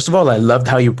 First of all, I loved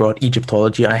how you brought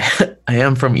Egyptology. I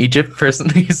am from Egypt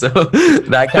personally, so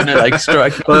that kind of like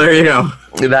struck. Well, there you go.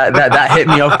 That hit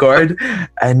me off guard,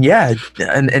 and yeah,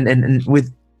 and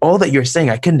with all that you're saying,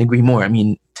 I couldn't agree more. I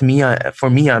mean, to me, for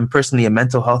me, I'm personally a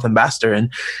mental health ambassador. And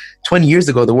 20 years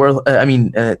ago,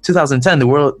 2010, the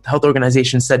World Health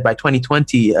Organization said by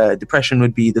 2020, depression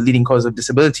would be the leading cause of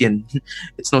disability. And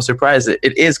it's no surprise,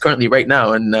 it is currently right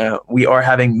now. And we are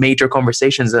having major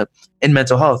conversations in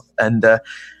mental health. And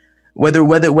whether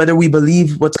we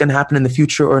believe what's going to happen in the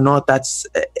future or not,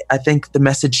 I think the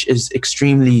message is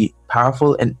extremely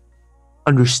powerful and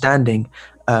understanding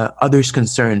others'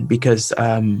 concern, because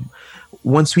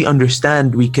once we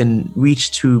understand, we can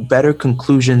reach to better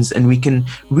conclusions, and we can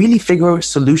really figure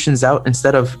solutions out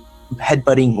instead of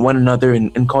headbutting one another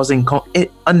and causing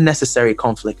unnecessary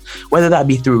conflict, whether that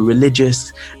be through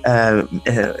religious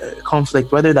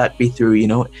conflict, whether that be through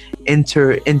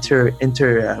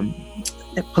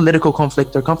political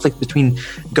conflict, or conflict between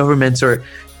governments, or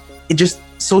just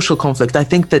social conflict. I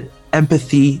think that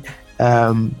empathy,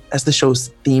 as the show's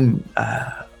theme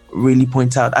really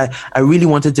points out, I really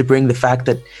wanted to bring the fact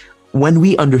that when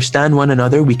we understand one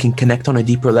another, we can connect on a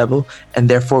deeper level, and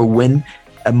therefore win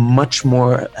a much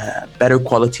more better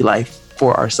quality life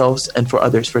for ourselves and for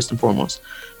others, first and foremost.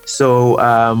 So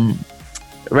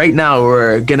right now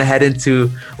we're gonna head into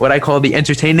what I call the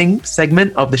entertaining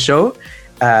segment of the show.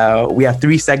 We have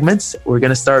 3 segments. We're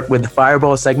gonna start with the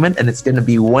Fireball segment, and it's gonna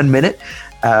be 1 minute,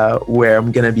 where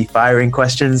I'm gonna be firing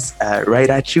questions right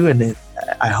at you, and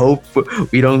I hope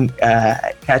we don't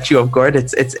catch you off guard.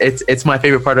 It's my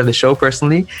favorite part of the show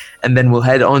personally. And then we'll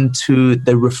head on to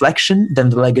the reflection, then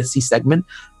the legacy segment,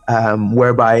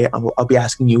 whereby I'll be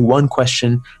asking you one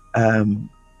question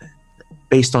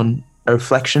based on a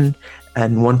reflection,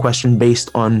 and one question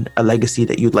based on a legacy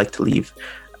that you'd like to leave.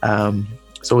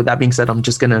 So with that being said, I'm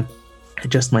just gonna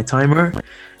adjust my timer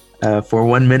for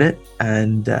 1 minute,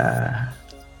 and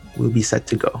we'll be set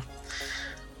to go.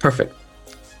 Perfect.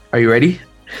 Are you ready?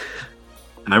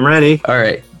 I'm ready. All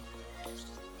right.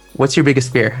 What's your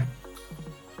biggest fear?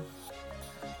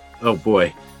 Oh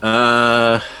boy.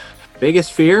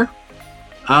 Biggest fear?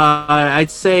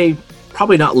 I'd say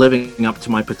probably not living up to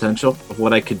my potential of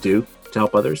what I could do to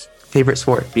help others. Favorite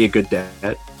sport? Be a good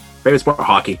dad. Favorite sport?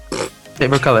 Hockey.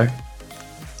 Favorite color?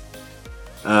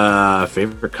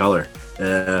 Favorite color?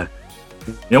 You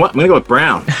know what? I'm gonna go with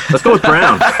brown. Let's go with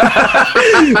brown.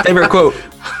 Favorite quote?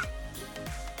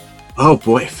 Oh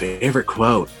boy, favorite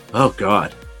quote. Oh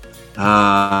god. Oh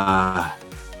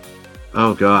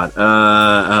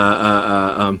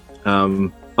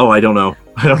I don't know.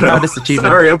 Proudest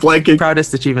achievement. Sorry, I'm blanking.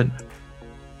 Proudest achievement.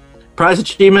 Proudest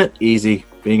achievement? Easy.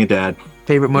 Being a dad.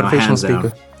 Favorite motivational speaker?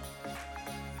 Down.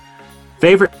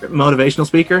 Favorite motivational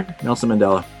speaker? Nelson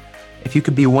Mandela. If you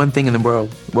could be one thing in the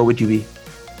world, what would you be?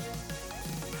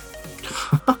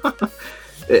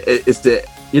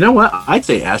 You know what? I'd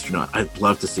say astronaut. I'd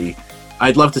love to see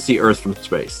Earth from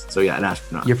space. So yeah, an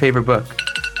astronaut. Your favorite book?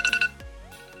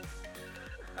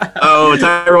 Oh,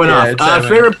 timer went off.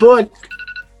 Favorite book?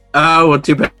 Oh, well,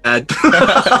 too bad.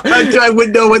 I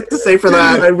wouldn't know what to say for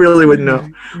that. I really wouldn't know.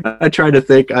 I tried to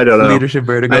think. I don't know. Leadership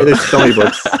Vertigo. There's so many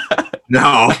books.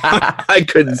 No, I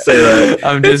couldn't say that.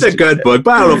 It's a good book,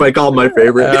 but I don't know if I call it my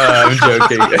favorite. I'm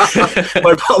joking.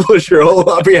 My publisher will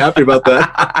not be happy about that.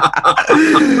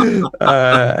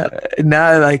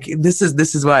 Now, like this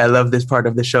is why I love this part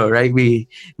of the show, right? We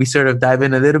sort of dive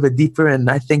in a little bit deeper, and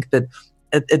I think that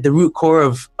at the root core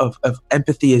of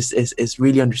empathy is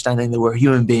really understanding that we're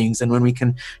human beings, and when we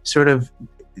can sort of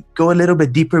go a little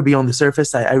bit deeper beyond the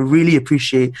surface, I really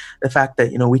appreciate the fact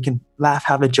that we can laugh,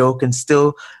 have a joke, and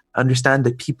still understand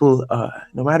that people,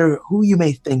 no matter who you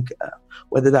may think,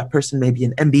 whether that person may be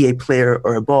an NBA player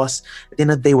or a boss, at the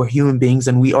end of the day, we're human beings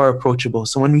and we are approachable.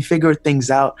 So when we figure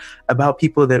things out about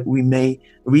people that we may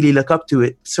really look up to,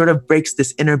 it sort of breaks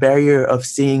this inner barrier of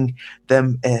seeing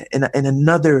them in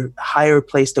another higher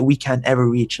place that we can't ever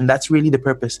reach. And that's really the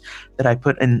purpose that I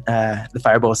put in the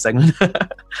Fireball segment.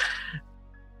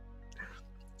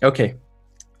 Okay,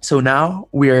 so now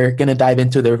we're gonna dive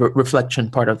into the reflection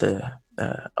part of the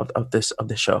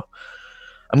show.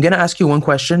 I'm gonna ask you one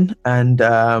question, and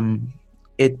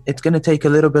it's gonna take a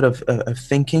little bit of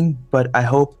thinking, but I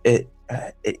hope it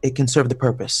can serve the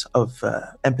purpose of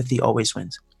empathy always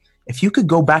wins. If you could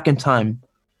go back in time,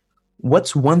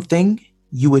 what's one thing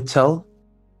you would tell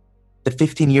the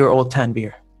 15-year-old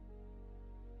Tanvir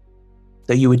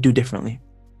that you would do differently?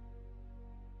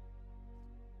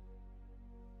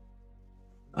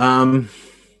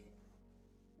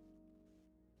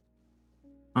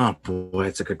 Oh boy,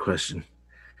 that's a good question.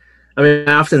 I mean,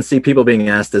 I often see people being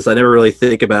asked this. I never really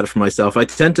think about it for myself. I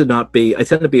tend to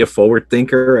be a forward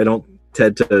thinker. I don't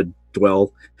tend to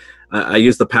dwell I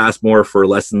use the past more for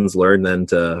lessons learned than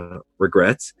to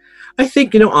regrets. I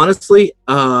think, honestly,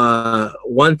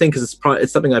 one thing, because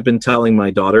it's something I've been telling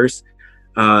my daughters,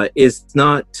 is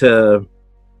not to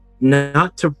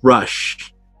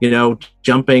rush,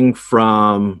 jumping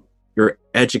from your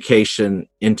education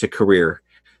into career.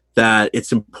 That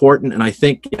it's important, and I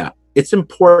think, it's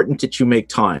important that you make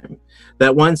time.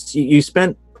 That once you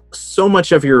spent so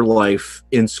much of your life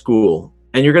in school,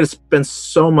 and you're going to spend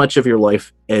so much of your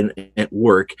life at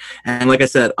work. And like I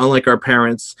said, unlike our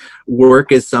parents,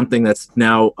 work is something that's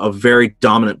now a very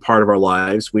dominant part of our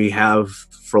lives.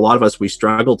 For a lot of us, we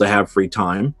struggle to have free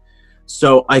time.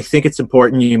 So I think it's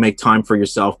important you make time for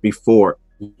yourself before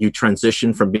you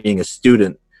transition from being a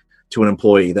student to an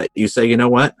employee, that you say, you know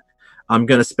what, I'm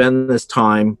going to spend this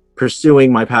time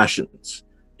pursuing my passions.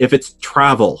 If it's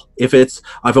travel,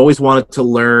 I've always wanted to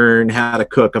learn how to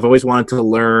cook. I've always wanted to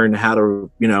learn how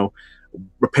to,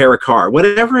 repair a car,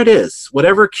 whatever it is,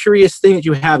 whatever curious thing that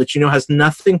you have that has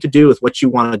nothing to do with what you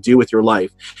want to do with your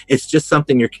life. It's just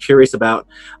something you're curious about.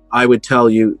 I would tell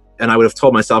you, and I would have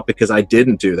told myself, because I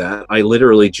didn't do that. I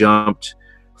literally jumped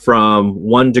from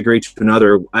one degree to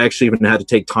another. I actually even had to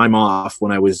take time off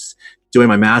when I was doing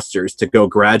my master's to go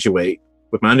graduate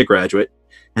with my undergraduate.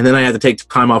 And then I had to take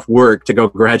time off work to go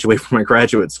graduate from my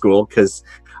graduate school, because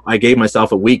I gave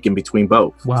myself a week in between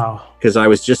both. Wow. Because I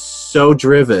was just so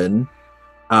driven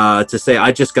to say,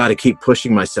 I just got to keep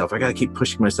pushing myself. I got to keep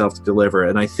pushing myself to deliver.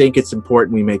 And I think it's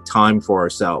important we make time for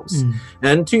ourselves.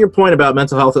 And to your point about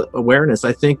mental health awareness,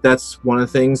 I think that's one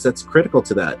of the things that's critical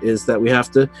to that, is that we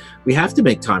have to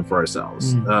make time for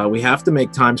ourselves. We have to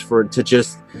make times to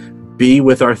just be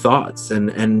with our thoughts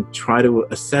and try to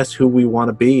assess who we want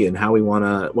to be and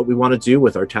what we want to do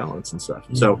with our talents and stuff.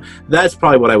 So that's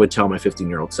probably what I would tell my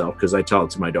 15-year-old self, because I tell it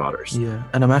to my daughters. Yeah,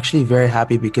 and I'm actually very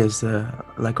happy because,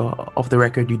 off the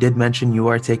record, you did mention you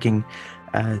are taking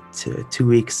 2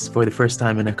 weeks for the first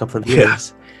time in a couple of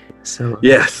years. So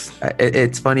yes,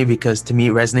 it's funny because to me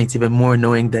it resonates even more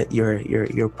knowing that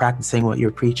you're practicing what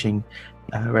you're preaching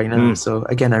right now. So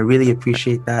again, I really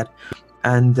appreciate that.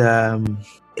 And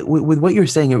with what you're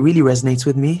saying, it really resonates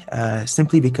with me,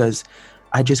 simply because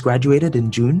I just graduated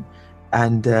in June,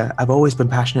 and I've always been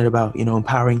passionate about,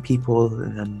 empowering people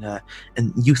and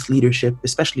youth leadership,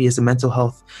 especially as a mental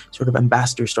health sort of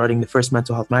ambassador, starting the first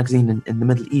mental health magazine in the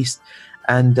Middle East.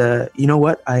 And you know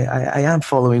what? I am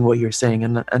following what you're saying,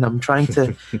 and I'm trying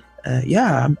to,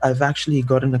 I've actually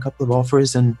gotten a couple of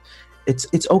offers, and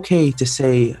it's okay to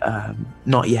say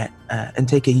not yet, and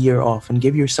take a year off and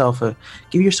give yourself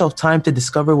time to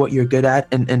discover what you're good at,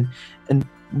 and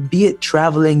be it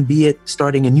traveling, be it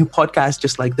starting a new podcast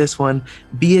just like this one,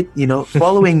 be it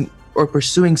following or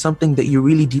pursuing something that you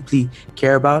really deeply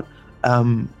care about.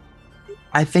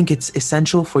 I think it's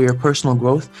essential for your personal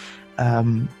growth,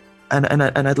 and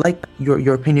I'd like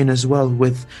your opinion as well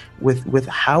with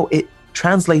how it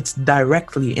translates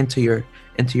directly into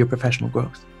your professional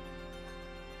growth.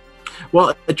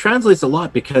 Well, it translates a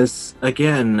lot because,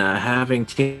 again, having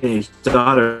teenage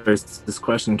daughters, this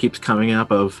question keeps coming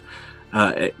up of,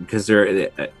 because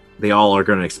they all are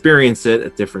going to experience it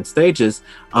at different stages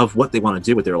of what they want to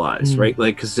do with their lives, right?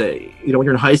 Like, because, when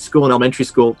you're in high school and elementary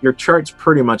school, your chart's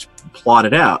pretty much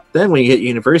plotted out. Then when you hit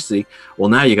university, well,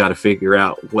 now you got to figure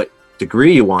out what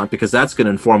degree you want, because that's going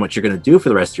to inform what you're going to do for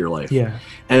the rest of your life. Yeah.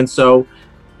 And so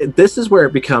this is where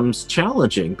it becomes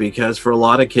challenging, because for a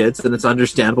lot of kids, and it's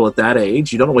understandable at that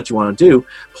age, you don't know what you want to do.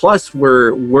 Plus,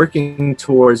 we're working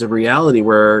towards a reality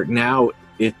where now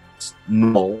it's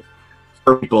normal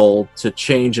for people to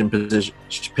change in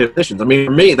positions. I mean,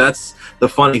 for me, that's the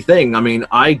funny thing. I mean,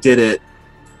 I did it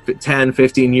 10,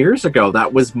 15 years ago.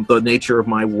 That was the nature of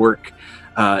my work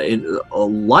in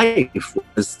life,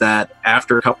 was that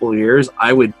after a couple of years,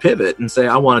 I would pivot and say,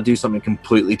 I want to do something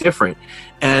completely different.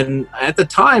 And at the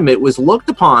time, it was looked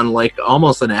upon like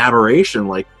almost an aberration.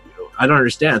 Like, I don't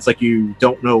understand. It's like you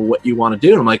don't know what you want to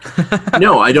do. And I'm like,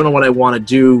 no, I don't know what I want to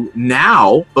do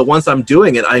now. But once I'm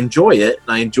doing it, I enjoy it. And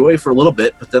I enjoy it for a little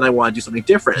bit, but then I want to do something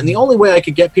different. And the only way I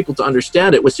could get people to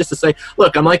understand it was just to say,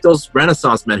 look, I'm like those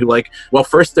Renaissance men who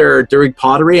first they're doing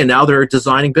pottery and now they're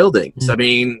designing buildings. I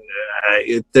mean,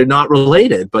 they're not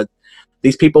related, but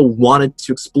these people wanted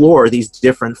to explore these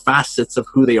different facets of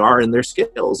who they are and their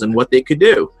skills and what they could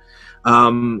do.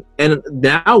 And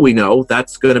now we know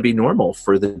that's going to be normal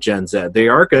for the Gen Z. They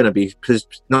are going to be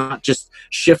not just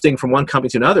shifting from one company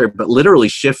to another, but literally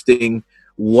shifting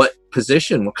what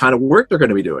kind of work they're going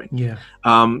to be doing. Yeah.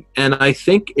 And I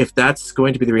think if that's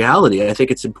going to be the reality, I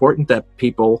think it's important that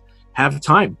people have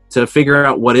time to figure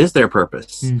out what is their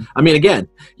purpose. I mean, again,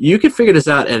 you can figure this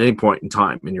out at any point in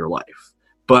time in your life.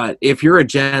 But if you're a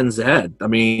Gen Z, I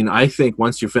mean, I think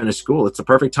once you finish school, it's the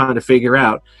perfect time to figure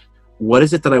out, what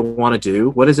is it that I want to do?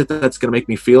 What is it that's going to make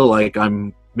me feel like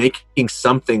I'm making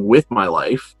something with my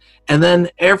life? And then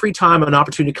every time an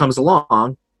opportunity comes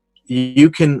along, you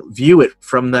can view it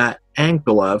from that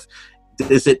angle of,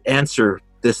 does it answer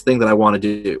this thing that I want to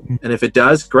do? And if it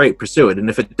does, great, pursue it. And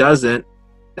if it doesn't,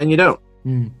 then you don't.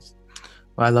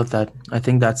 Well, I love that. I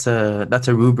think that's a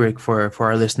rubric for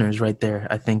our listeners right there.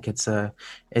 I think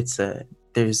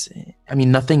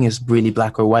nothing is really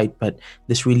black or white, but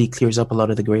this really clears up a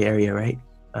lot of the gray area, right?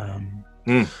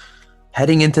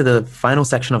 Heading into the final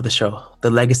section of the show, the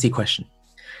legacy question.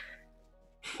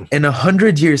 In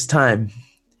 100 years' time,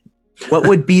 what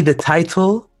would be the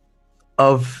title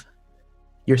of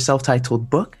your self-titled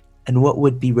book, and what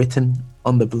would be written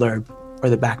on the blurb or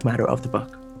the back matter of the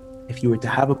book? If you were to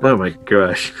have a book. Oh my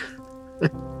gosh.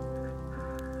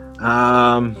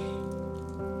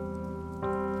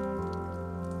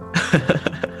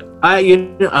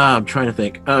 I'm trying to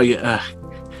think. Oh yeah.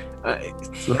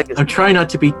 I'm trying not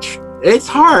to be. It's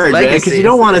hard, man, because you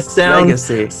don't want to sound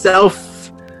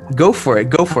self. Go for it.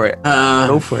 Go for it.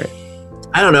 Go for it.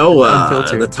 I don't know.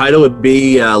 The title would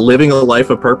be "Living a Life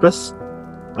of Purpose."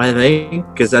 I think,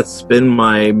 because that's been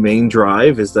my main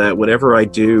drive. Is that whatever I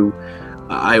do,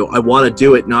 I want to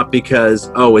do it not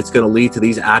because it's going to lead to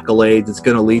these accolades. It's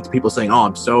going to lead to people saying, "Oh,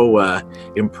 I'm so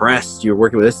impressed. You're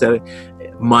working with this." That.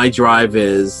 My drive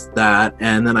is that,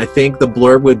 and then I think the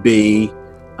blurb would be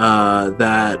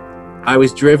that I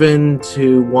was driven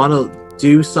to want to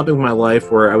do something with my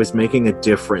life where I was making a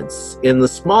difference in the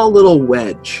small little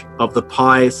wedge of the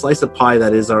pie, slice of pie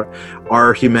that is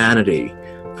our humanity.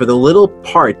 For the little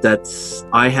part that's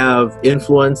I have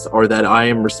influence or that I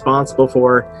am responsible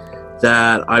for,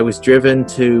 that I was driven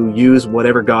to use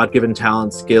whatever God-given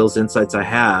talents, skills, insights I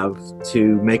have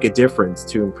to make a difference,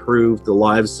 to improve the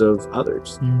lives of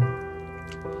others.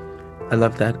 I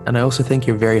love that. And I also think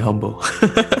you're very humble.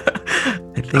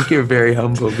 I think you're very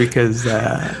humble because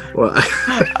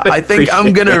I think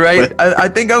I'm going to write, I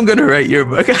think I'm going to write your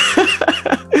book.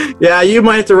 Yeah, you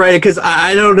might have to write it because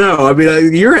I don't know. I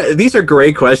mean, these are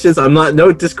great questions. I'm not,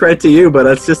 no discredit to you, but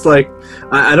it's just like,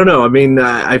 I don't know. I mean,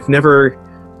 I've never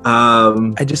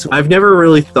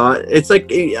really thought, it's like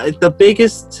the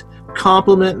biggest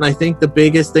compliment, and I think the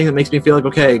biggest thing that makes me feel like,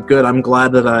 okay, good, I'm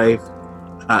glad that I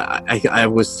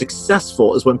was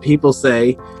successful, is when people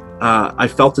say I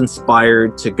felt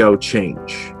inspired to go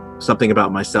change something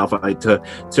about myself,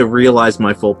 to realize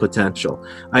my full potential.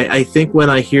 I think when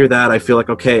I hear that, I feel like,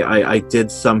 okay, I did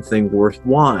something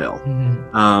worthwhile.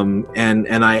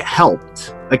 And I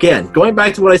helped. Again, going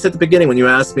back to what I said at the beginning when you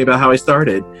asked me about how I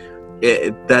started,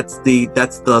 that's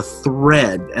the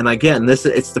thread. And again,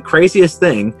 it's the craziest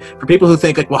thing for people who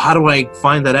think like, well, how do I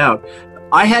find that out?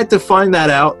 I had to find that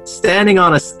out standing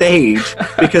on a stage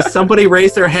because somebody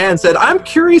raised their hand and said, I'm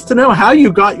curious to know how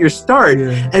you got your start.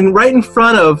 Yeah. And right in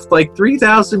front of like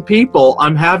 3,000 people,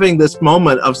 I'm having this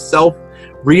moment of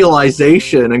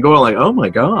self-realization and going like, oh my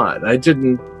God, I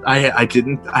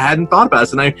hadn't thought about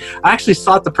this. And I actually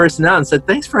sought the person out and said,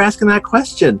 thanks for asking that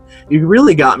question. You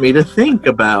really got me to think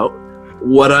about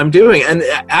what I'm doing. And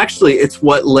actually, it's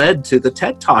what led to the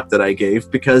TED Talk that I gave,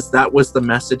 because that was the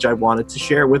message I wanted to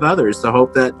share with others, to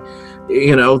hope that,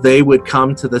 they would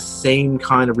come to the same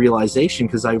kind of realization,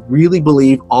 because I really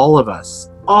believe all of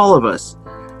us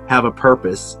have a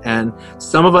purpose. And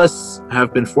some of us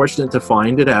have been fortunate to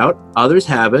find it out, others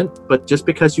haven't, but just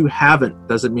because you haven't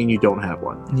doesn't mean you don't have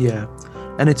one. Yeah.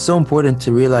 And it's so important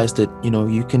to realize that,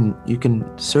 you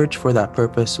can search for that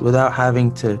purpose without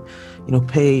having to,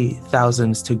 pay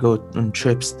thousands to go on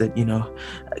trips that,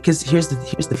 because here's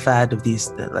the fad of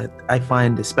these, that I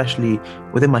find, especially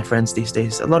within my friends these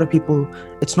days, a lot of people,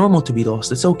 it's normal to be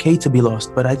lost. It's okay to be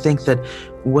lost. But I think that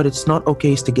what it's not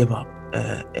okay is to give up.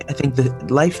 I think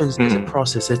that life is a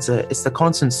process. It's the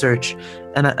constant search.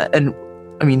 And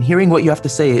I mean, hearing what you have to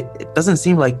say, it doesn't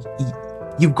seem like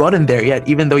you've gotten there yet,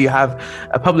 even though you have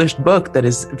a published book that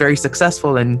is very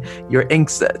successful and your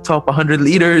Inc.'s top 100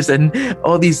 leaders and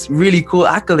all these really cool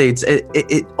accolades.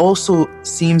 It also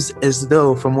seems as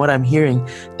though, from what I'm hearing,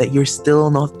 that you're still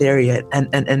not there yet.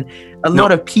 And a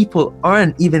lot of people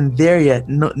aren't even there yet.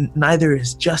 Neither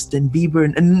is Justin Bieber,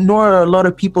 and nor are a lot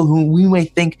of people who we may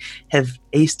think have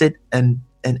aced it and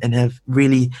have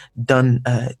really done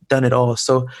it all.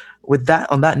 So with that,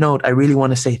 on that note, I really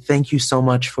want to say thank you so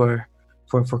much for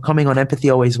coming on Empathy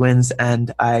Always Wins,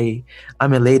 and I'm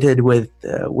elated with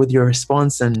your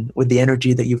response and with the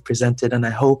energy that you've presented. And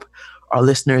I hope our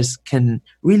listeners can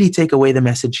really take away the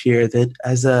message here that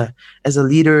as a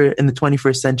leader in the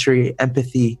 21st century,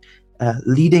 empathy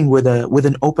leading with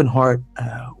an open heart,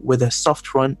 with a soft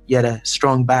front yet a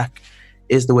strong back,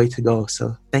 is the way to go.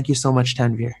 So thank you so much,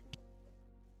 Tanvir.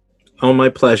 Oh, my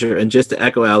pleasure. And just to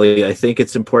echo Ali, I think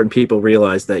it's important people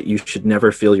realize that you should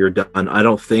never feel you're done. I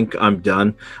don't think I'm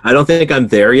done. I don't think I'm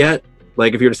there yet.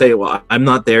 Like, if you were to say, well, I'm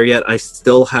not there yet, I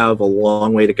still have a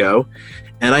long way to go.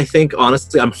 And I think,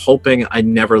 honestly, I'm hoping I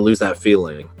never lose that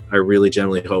feeling. I really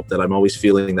genuinely hope that I'm always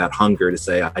feeling that hunger to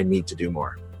say I need to do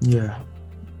more. Yeah.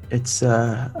 It's,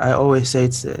 I always say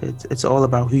it's all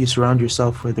about who you surround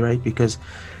yourself with, right? Because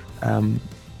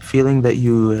feeling that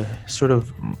you sort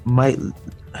of might,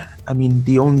 I mean,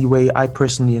 the only way I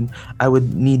personally, and I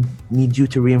would need you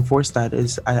to reinforce that,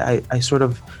 is I sort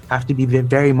of have to be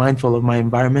very mindful of my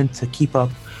environment to keep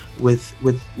up with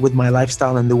my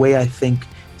lifestyle and the way I think,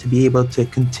 to be able to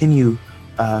continue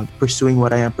pursuing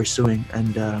what I am pursuing.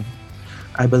 And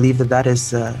I believe that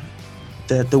is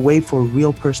the way for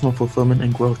real personal fulfillment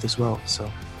and growth as well. So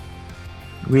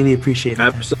really appreciate it.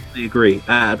 Absolutely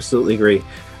agree.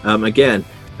 Again,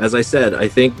 as I said, I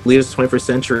think leaders of the 21st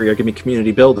century are going to be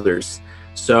community builders.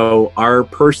 So our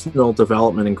personal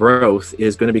development and growth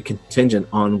is going to be contingent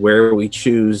on where we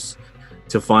choose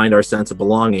to find our sense of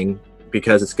belonging,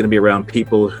 because it's going to be around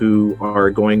people who are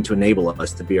going to enable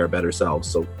us to be our better selves.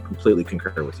 So completely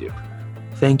concur with you.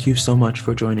 Thank you so much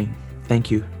for joining. Thank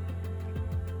you.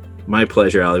 My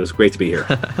pleasure, Ali. It was great to be here.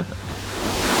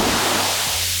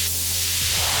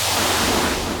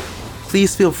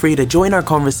 Please feel free to join our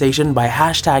conversation by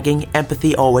hashtagging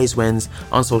Empathy Always Wins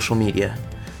on social media.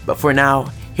 But for now,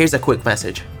 here's a quick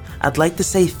message. I'd like to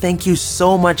say thank you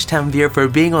so much, Tanvir, for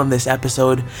being on this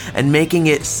episode and making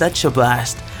it such a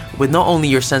blast, with not only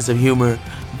your sense of humor,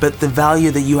 but the value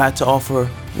that you had to offer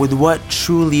with what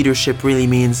true leadership really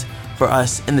means for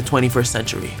us in the 21st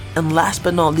century. And last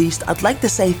but not least, I'd like to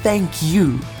say thank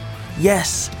you.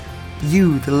 Yes,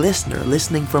 you, the listener,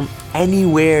 listening from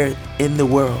anywhere in the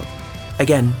world.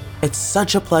 Again, it's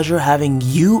such a pleasure having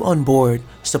you on board,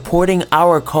 supporting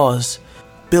our cause,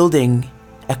 building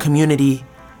a community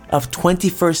of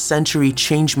 21st century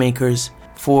changemakers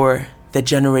for the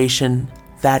generation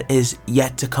that is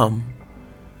yet to come.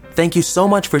 Thank you so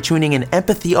much for tuning in.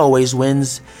 Empathy Always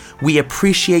Wins. We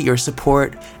appreciate your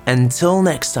support. Until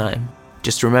next time,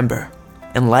 just remember,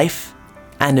 in life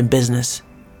and in business,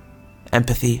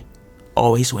 empathy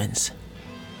always wins.